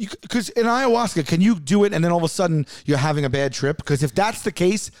because in ayahuasca, can you do it and then all of a sudden you're having a bad trip? Because if that's the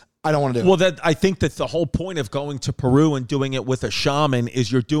case, I don't want to do it. Well, I think that the whole point of going to Peru and doing it with a shaman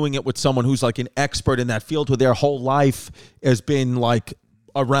is you're doing it with someone who's like an expert in that field, who their whole life has been like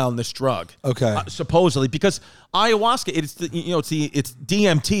around this drug. Okay. Supposedly, because ayahuasca, it's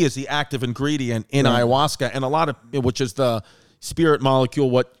DMT is the active ingredient in ayahuasca, and a lot of which is the spirit molecule,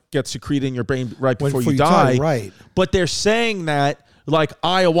 what gets secreted in your brain right before you die. Right. But they're saying that, like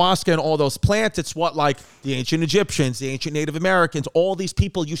ayahuasca and all those plants, it's what like the ancient Egyptians, the ancient Native Americans, all these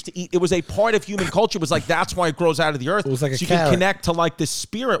people used to eat. It was a part of human culture. It was like, that's why it grows out of the earth. It was like so a you carrot. can connect to like this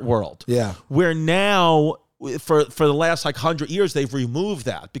spirit world. Yeah. Where now, for the last like 100 years, they've removed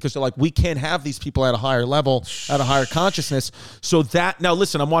that because they're like, we can't have these people at a higher level, at a higher consciousness. So that, now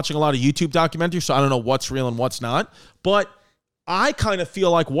listen, I'm watching a lot of YouTube documentaries, so I don't know what's real and what's not. But I kind of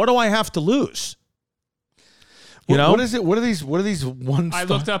feel like, what do I have to lose? You know? What is it? What are these one I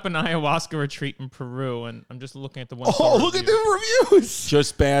looked up an ayahuasca retreat in Peru, and I'm just looking at the one. Oh, look at the reviews.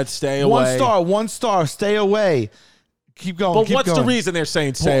 Just bad, stay away. 1 star, stay away. Keep going. But keep what's going. the reason they're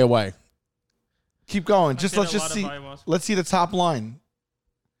saying stay away? Keep going. I Just did let's a just lot see. of ayahuasca. Let's see the top line.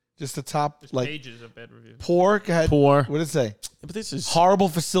 Just the top, There's like pages of bad reviews. poor. Go ahead. Poor. What did it say? But this is Horrible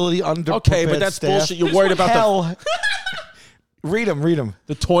facility, under. okay, but that's staff. bullshit. You're worried about Hell. Read them.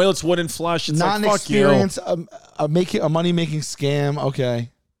 the toilets wouldn't flush. It's like, fuck you. Non-experience, a money-making scam. Okay.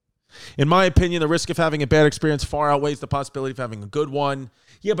 In my opinion, the risk of having a bad experience far outweighs the possibility of having a good one.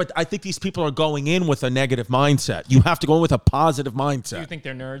 Yeah, but I think these people are going in with a negative mindset. You have to go in with a positive mindset. Do you think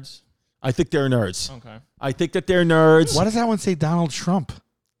they're nerds? I think they're nerds. Okay. I think that they're nerds. Why does that one say Donald Trump?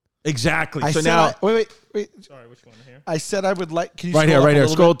 Exactly. I So said now, wait. Sorry, which one here? I said I would like. Can you right scroll here. up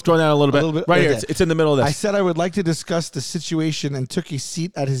a Scroll little bit? down a little bit. little bit, Right right here. there. It's in the middle of this. I said I would like to discuss the situation and took a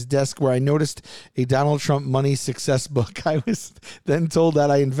seat at his desk where I noticed a Donald Trump money success book. I was then told that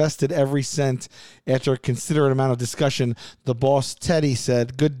I invested every cent. After a considerate amount of discussion, the boss, Teddy,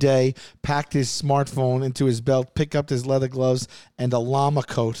 said, "Good day," packed his smartphone into his belt, picked up his leather gloves and a llama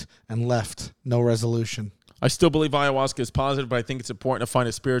coat, and left. No resolution. I still believe ayahuasca is positive, but I think it's important to find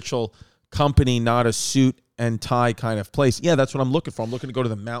a spiritual company, not a suit and tie kind of place. Yeah, that's what I'm looking for. I'm looking to go to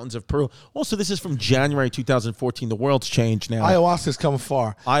the mountains of Peru. Also, this is from January 2014. The world's changed now. Ayahuasca's come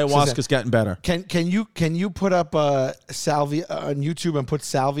far. Ayahuasca's getting better. Can you put up salvia on YouTube and put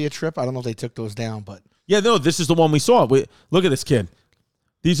salvia trip? I don't know if they took those down, but Yeah, no, this is the one we saw. Look at this kid.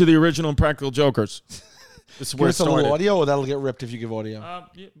 These are the original Impractical Jokers. This is give where it us a little started. audio, or that'll get ripped if you give audio.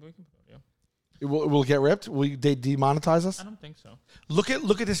 Yeah, we can. Yeah. It will get ripped. Will they demonetize us? I don't think so. Look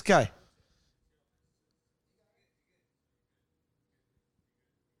at this guy.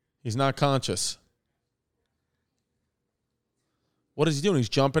 He's not conscious. What is he doing? He's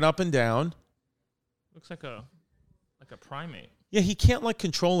jumping up and down. Looks like a primate. Yeah, he can't like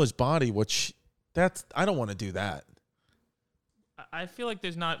control his body, which I don't want to do that. I feel like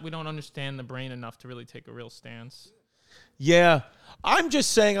we don't understand the brain enough to really take a real stance. Yeah, I'm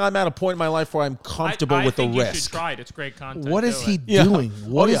just saying I'm at a point in my life where I'm comfortable with the risk. I think you should try it. It's great content. What is he Yeah. doing?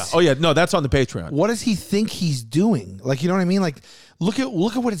 Oh yeah. No, that's on the Patreon. What does he think he's doing? Like, you know what I mean? Like, look at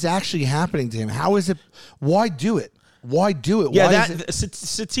what is actually happening to him. How is it? Why do it? Why do it? Yeah, Why that is it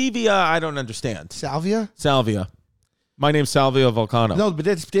sativa, I don't understand. salvia? Salvia. My name's Salvia Volcano. No, but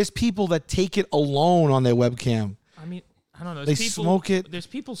there's people that take it alone on their webcam. I mean, I don't know. They smoke it. There's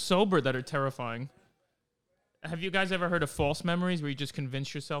people sober that are terrifying. Have you guys ever heard of false memories where you just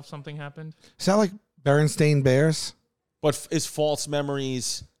convince yourself something happened? Sound like Berenstain Bears? But is false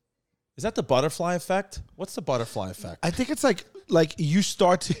memories? Is that the butterfly effect? What's the butterfly effect? I think it's like you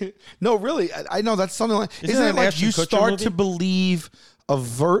start to. No, really, I know that's something like. Isn't Isn't that it an like Ashton you Kutcher start movie? to believe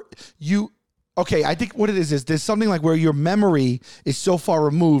you? Okay, I think what it is there's something like where your memory is so far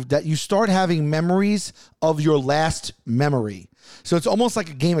removed that you start having memories of your last memory. So it's almost like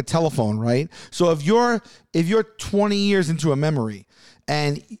a game of telephone, right? So if you're 20 years into a memory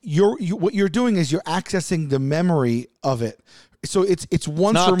and what you're doing is you're accessing the memory of it. So it's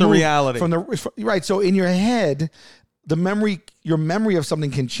once Not the removed reality. from right. So in your head, your memory of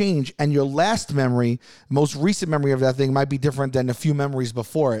something can change, and your last memory, most recent memory of that thing might be different than a few memories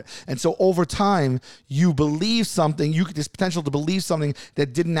before it. And so over time, you believe something, there's potential to believe something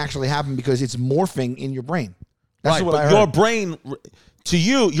that didn't actually happen because it's morphing in your brain. That's right, what but I heard. your brain, to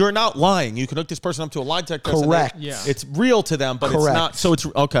you, you're not lying. You can hook this person up to a lie detector. Correct. Yeah. It's real to them, but it's Correct. not. So it's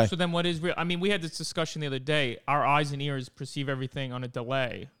okay. So then what is real? I mean, we had this discussion the other day. Our eyes and ears perceive everything on a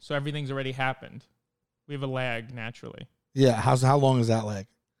delay. So everything's already happened. We have a lag naturally. Yeah, how long is that lag?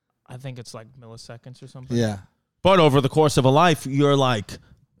 I think it's like milliseconds or something. Yeah. But over the course of a life, you're like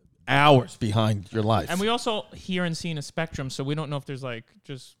hours behind your life. And we also hear and see in a spectrum, so we don't know if there's like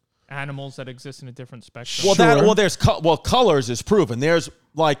just animals that exist in a different spectrum. Well, there's colors is proven. There's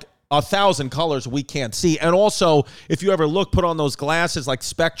like 1,000 colors we can't see. And also, if you ever put on those glasses, like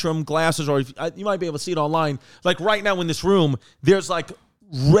spectrum glasses, or you might be able to see it online. Like right now in this room, there's like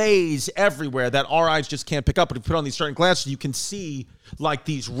rays everywhere that our eyes just can't pick up. But if you put on these certain glasses, you can see like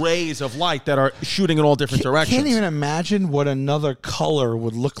these rays of light that are shooting in all different directions. Can't even imagine what another color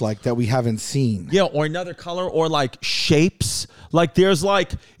would look like that we haven't seen. Yeah, or another color, or like shapes. Like there's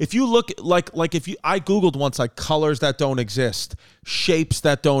like, if you look I Googled once like colors that don't exist, shapes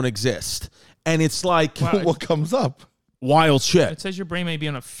that don't exist. And it's like What comes up? wild shit. It says your brain may be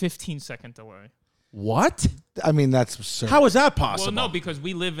on a 15-second delay. What? I mean, that's absurd. How is that possible? Well, no, because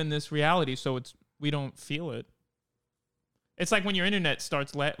we live in this reality, so we don't feel it. It's like when your internet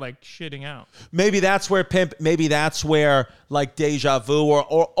starts like shitting out. Maybe that's where like deja vu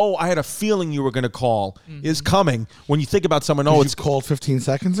or I had a feeling you were going to call is coming when you think about someone. It's called 15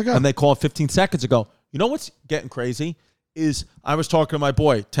 seconds ago. And they called 15 seconds ago. You know what's getting crazy is I was talking to my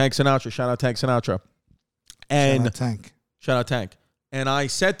boy Tank Sinatra. Shout out Tank Sinatra. And shout out Tank. And I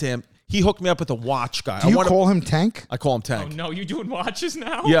said to him, he hooked me up with a watch guy. Do you call him Tank? I call him Tank. Oh no, you doing watches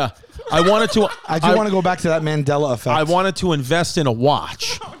now? Yeah, I wanted to. I do want to go back to that Mandela effect. I wanted to invest in a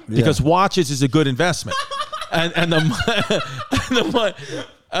watch because watches is a good investment, and the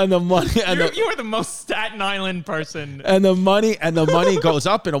money You are the most Staten Island person. and the money goes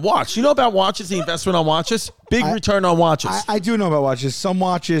up in a watch. You know about watches? The investment on watches, big return on watches. I do know about watches. Some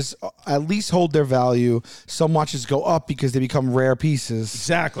watches at least hold their value. Some watches go up because they become rare pieces.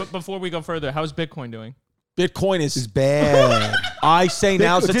 Exactly. But before we go further, how's Bitcoin doing? Bitcoin It's is. bad. I say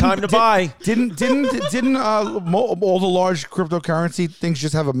now's the time to buy. Didn't all the large cryptocurrency things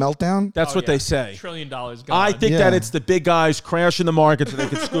just have a meltdown? That's what they say. $1 trillion gone. I think that it's the big guys crashing the market so they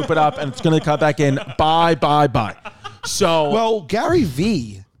can scoop it up, and it's going to come back in. Buy. So Well, Gary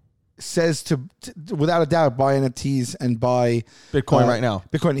V says to without a doubt buy NFTs and buy Bitcoin right now.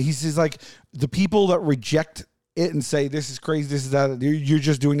 Bitcoin. He says like the people that reject it and say this is crazy, this is that, you're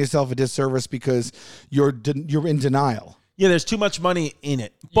just doing yourself a disservice because you're in denial. Yeah, there's too much money in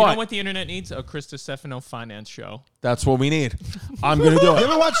it. You But know what the internet needs? A Chris Stefano finance show. that's what we need. I'm going to do You it.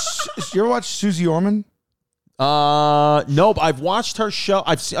 ever watch Susie Orman? Nope. I've watched her show.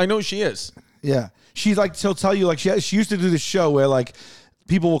 I know who she is. Yeah. She's like, she'll tell you, like, she used to do this show where, like,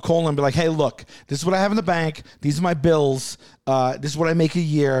 people will call and be like, hey, look, this is what I have in the bank. These are my bills. This is what I make a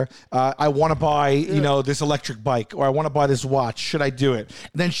year. I want to buy, this electric bike, or I want to buy this watch. Should I do it?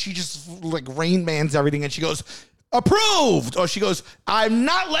 And then she just, like, Rain Mans everything, and she goes, approved. Or she goes, I'm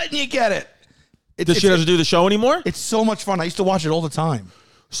not letting you get it. Does she doesn't do the show anymore? It's so much fun. I used to watch it all the time.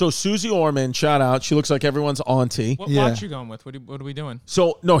 So Susie Orman, shout out. She looks like everyone's auntie. What Yeah. watch you going with? What are we doing?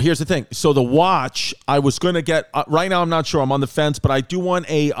 So, no, here's the thing. So the watch, I was going to get, right now I'm not sure. I'm on the fence, but I do want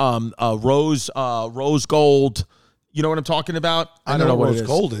a rose gold. You know what I'm talking about? I don't know what rose it is.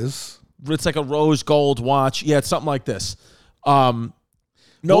 gold is. It's like a rose gold watch. Yeah, it's something like this.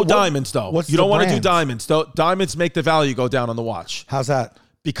 No diamonds, though. what's You don't the want to do brand? diamonds. Though. Diamonds make the value go down on the watch How's that?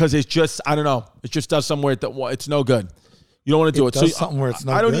 because it's just, I don't know. It just does somewhere that it's no good. You don't want to do it. Does something where it's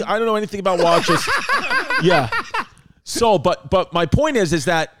not I don't. good? I don't know anything about watches. Yeah. So, but my point is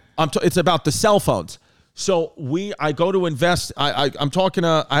that it's about the cell phones. So I go to invest. I'm talking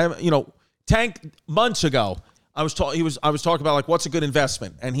to Tank months ago. I was talking about like what's a good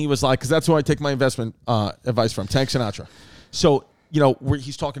investment, and he was like, because that's where I take my investment advice from, Tank Sinatra. So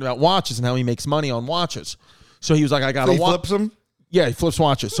he's talking about watches and how he makes money on watches. So he was like, I got So a he watch. flips them? Yeah, he flips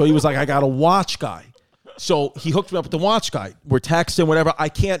watches. So he was like, I got a watch guy. So he hooked me up with the watch guy. We're texting, whatever. I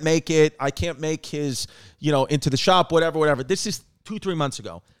can't make it. I can't make his, into the shop, whatever. This is 2-3 months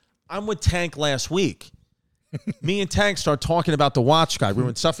ago. I'm with Tank last week. Me and Tank start talking about the watch guy. We were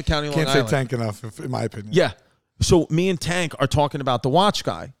in Suffolk County, Long Can't Island. say Tank enough, in my opinion. Yeah. So me and Tank are talking about the watch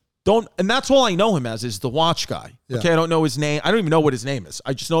guy. And that's all I know him as is the watch guy. Yeah. Okay, I don't know his name. I don't even know what his name is.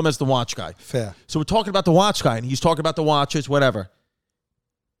 I just know him as the watch guy. Fair. So we're talking about the watch guy, and he's talking about the watches, whatever.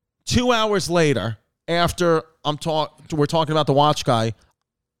 2 hours later, after we're talking about the watch guy.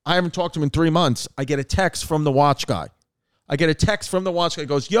 I haven't talked to him in 3 months. I get a text from the watch guy. He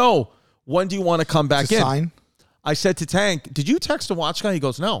goes, yo, when do you want to come back It's a in? sign. I said to Tank, did you text the watch guy? He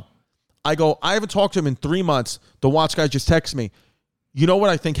goes, no. I go, I haven't talked to him in 3 months. The watch guy just texted me. You know what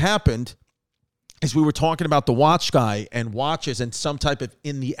I think happened is we were talking about the watch guy and watches and some type of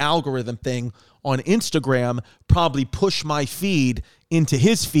in the algorithm thing on Instagram probably pushed my feed into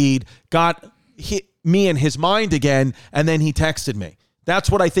his feed, hit me in his mind again, and then he texted me. That's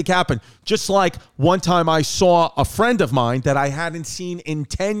what I think happened. Just like one time I saw a friend of mine that I hadn't seen in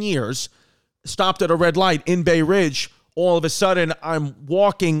 10 years stopped at a red light in Bay Ridge. All of a sudden, I'm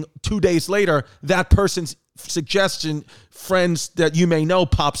walking 2 days later, that person's suggestion, friends that you may know,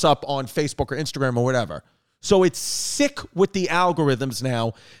 pops up on Facebook or Instagram or whatever. So it's sick with the algorithms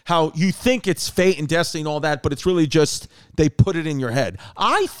now, how you think it's fate and destiny and all that, but it's really just they put it in your head.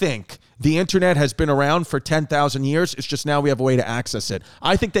 I think the internet has been around for 10,000 years. It's just now we have a way to access it.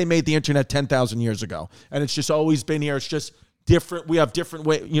 I think they made the internet 10,000 years ago, and it's just always been here. It's just different. We have different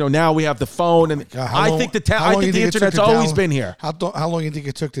way. Now we have the phone, and I think the internet's always been here. How long do you think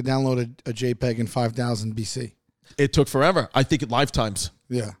it took to download a JPEG in 5000 BC? It took forever. I think lifetimes.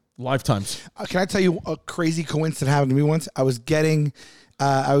 Yeah. Lifetimes. Can I tell you a crazy coincidence that happened to me once? I was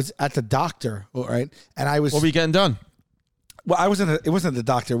at the doctor, all right, and I was. What were you getting done? Well, it wasn't the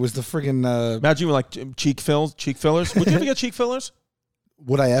doctor. It was the friggin'. Imagine you were like cheek fillers. Would you ever get cheek fillers?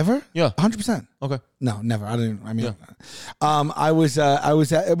 Would I ever? Yeah. 100%. Okay. No, never. I didn't. I mean, Yeah. I was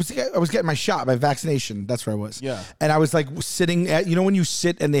getting my shot, my vaccination. That's where I was. Yeah. And I was like sitting at, when you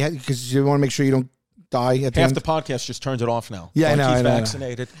sit and because you want to make sure you don't die at the Half end. the podcast just turns it off now. Yeah, I know. He's I know.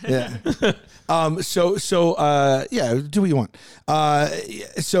 vaccinated. Yeah. Yeah, do what you want.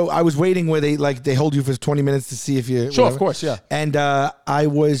 So I was waiting where they hold you for 20 minutes to see if you. Sure, whatever. of course, yeah. And I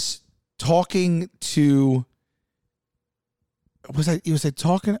was talking to. Was I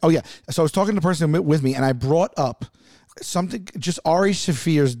talking? Oh yeah. So I was talking to the person with me, and I brought up something. Just Ari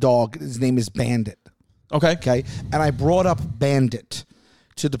Shafir's dog. His name is Bandit. Okay. Okay. And I brought up Bandit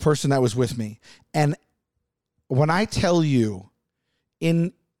to the person that was with me, and when I tell you,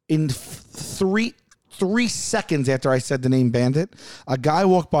 in 3 seconds after I said the name Bandit, a guy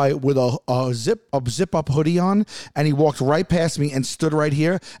walked by with a zip up hoodie on, and he walked right past me and stood right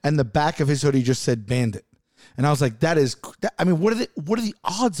here, and the back of his hoodie just said Bandit. And I was like, what are the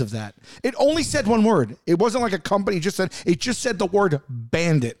odds of that? It only said one word. It wasn't like a company. It just said the word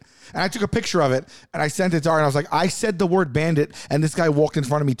Bandit. And I took a picture of it and I sent it to her, and I was like, I said the word Bandit, and this guy walked in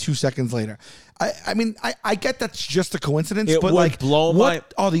front of me 2 seconds later. I get that's just a coincidence, but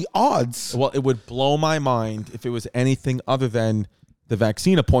what are the odds? Well, it would blow my mind if it was anything other than the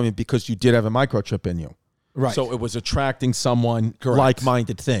vaccine appointment, because you did have a microchip in you. Right. So it was attracting someone Correct.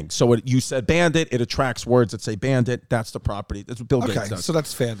 like-minded thing. So you said Bandit, it attracts words that say Bandit. That's the property. That's what Bill Gates does. So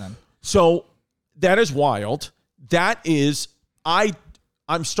that's fair then. So that is wild. That is,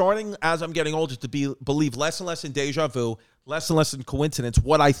 I'm starting, as I'm getting older, to believe less and less in deja vu, less and less in coincidence.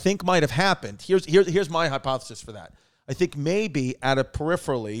 What I think might have happened, here's my hypothesis for that. I think maybe at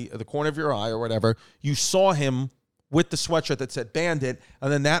peripherally, at the corner of your eye or whatever, you saw him with the sweatshirt that said Bandit, and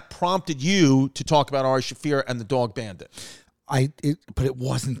then that prompted you to talk about Ari Shafir and the dog Bandit. But it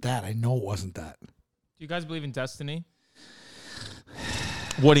wasn't that. I know it wasn't that. Do you guys believe in destiny?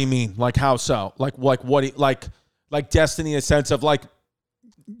 What do you mean? Like how so? Like destiny in a sense of like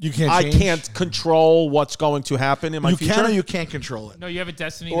you can't. I can't control what's going to happen in my future. You can or you can't control it. No, you have a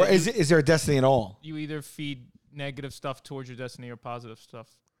destiny. Or is there a destiny at all? You either feed negative stuff towards your destiny or positive stuff.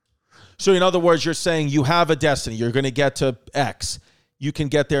 So in other words, you're saying you have a destiny. You're going to get to X. You can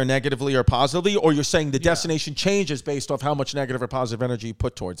get there negatively or positively, or you're saying the destination changes based off how much negative or positive energy you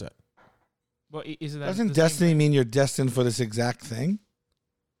put towards it. Well, doesn't destiny mean you're destined for this exact thing?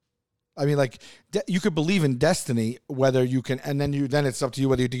 I mean, like you could believe in destiny, whether you can, and then it's up to you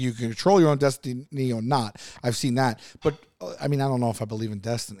whether you think you can control your own destiny or not. I've seen that, but I mean, I don't know if I believe in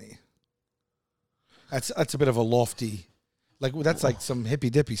destiny. That's a bit of a lofty. Like, that's like some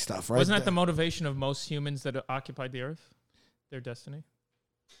hippy-dippy stuff, right? Wasn't that the motivation of most humans that occupied the earth? Their destiny?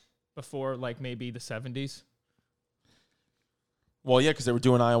 Before, like, maybe the 70s? Well, yeah, because they were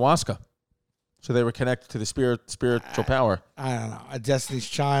doing ayahuasca. So they were connected to the spiritual power. I don't know. A Destiny's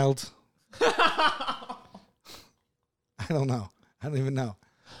Child. I don't know. I don't even know.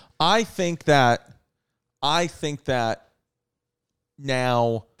 I think that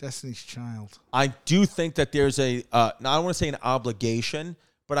now Destiny's Child. I do think that there's I don't want to say an obligation,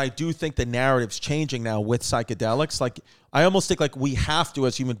 but I do think the narrative's changing now with psychedelics. Like, I almost think like we have to,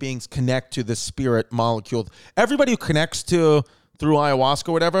 as human beings, connect to the spirit molecule. Everybody who connects to through ayahuasca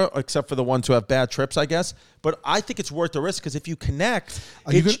or whatever, except for the ones who have bad trips, I guess. But I think it's worth the risk because if you connect,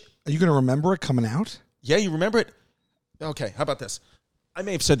 Are you gonna remember it coming out? yeah, you remember it. Okay, how about this? I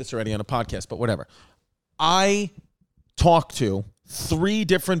may have said this already on a podcast, but whatever. I talked to 3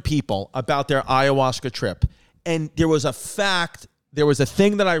 different people about their ayahuasca trip, and there was a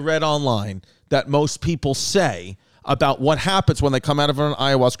thing that I read online that most people say about what happens when they come out of an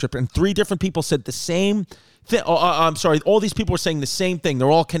ayahuasca trip, and 3 different people said the same thing. I'm sorry, all these people were saying the same thing. They're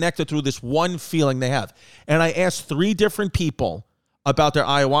all connected through this one feeling they have. And I asked 3 different people about their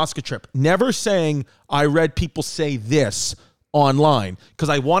ayahuasca trip, never saying I read people say this online, because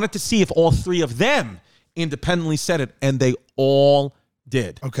I wanted to see if all 3 of them independently said it, and they all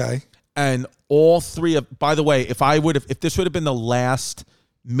did. Okay. And all 3 of, by the way, if this would have been the last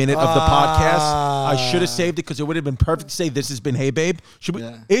minute of the podcast, I should have saved it because it would have been perfect to say this has been Hey Babe. Should we?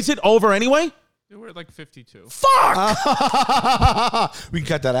 Yeah. Is it over anyway? We're at like 52. Fuck! We can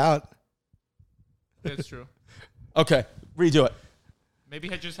cut that out. That's true. Okay, redo it.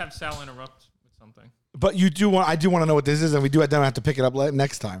 Maybe I just have Sal interrupt with something. But I do want to know what this is, and we do then have to pick it up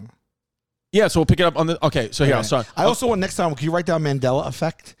next time. Yeah, so we'll pick it up on the. Okay, so here I'll start. I also want next time. Can you write down Mandela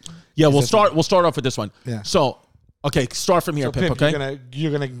effect? Yeah, we'll start off with this one. Yeah. So, okay, start from here, so Pip. Okay,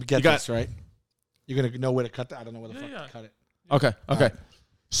 you're gonna get this right. You're gonna know where to cut that. I don't know where the fuck to cut it. Okay. Right.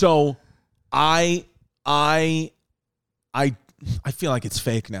 So, I feel like it's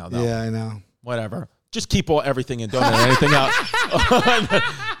fake now, though. Yeah, I know. Whatever. Just keep everything in. Don't edit anything out.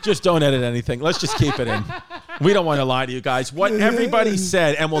 Just don't edit anything. Let's just keep it in. We don't want to lie to you guys. What everybody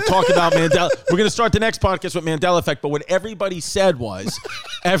said, and we'll talk about Mandela. We're going to start the next podcast with Mandela effect, but what everybody said was,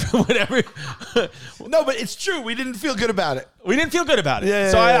 no, but it's true. We didn't feel good about it. We didn't feel good about it.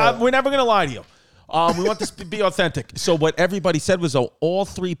 Yeah, we're never going to lie to you. We want this to be authentic. So what everybody said was, all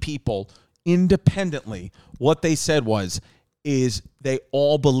 3 people independently, what they said is they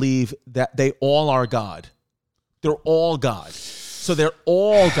all believe that they all are God. They're all God. So they're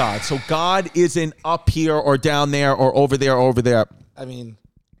all God. So God isn't up here or down there or over there or over there. I mean,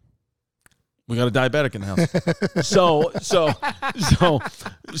 we got a diabetic in the house.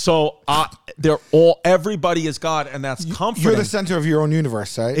 They're all, everybody is God, and that's comforting. You're the center of your own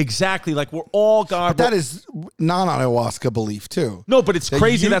universe, right? Exactly. Like we're all God. But that is non-ayahuasca belief too. No, but it's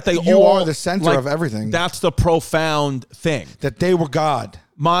crazy that you are the center of everything. That's the profound thing. That they were God.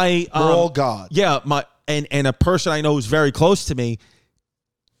 We're all God. Yeah, and a person I know who's very close to me,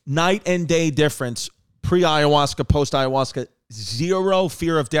 night and day difference, pre-ayahuasca, post-ayahuasca, 0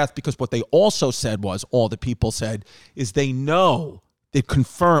 fear of death, because what they also said was, all the people said, is they know,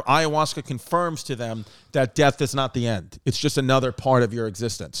 ayahuasca confirms to them that death is not the end. It's just another part of your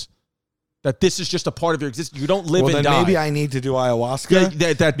existence. That this is just a part of your existence. You don't live and die. Maybe I need to do ayahuasca.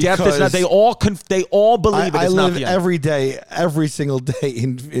 Yeah, that death is not. They all believe it's not the end. I live every day, every single day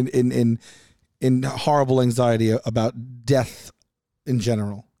in horrible anxiety about death in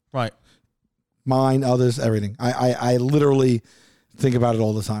general. Right. Mine, others, everything. I literally think about it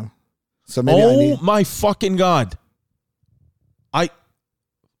all the time. So maybe my fucking God.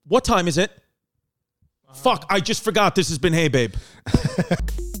 What time is it? Fuck, I just forgot. This has been Hey Babe.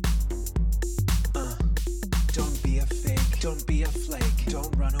 Don't be a fake, don't be a flake,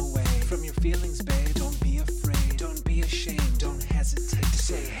 don't run away from your feelings, babe.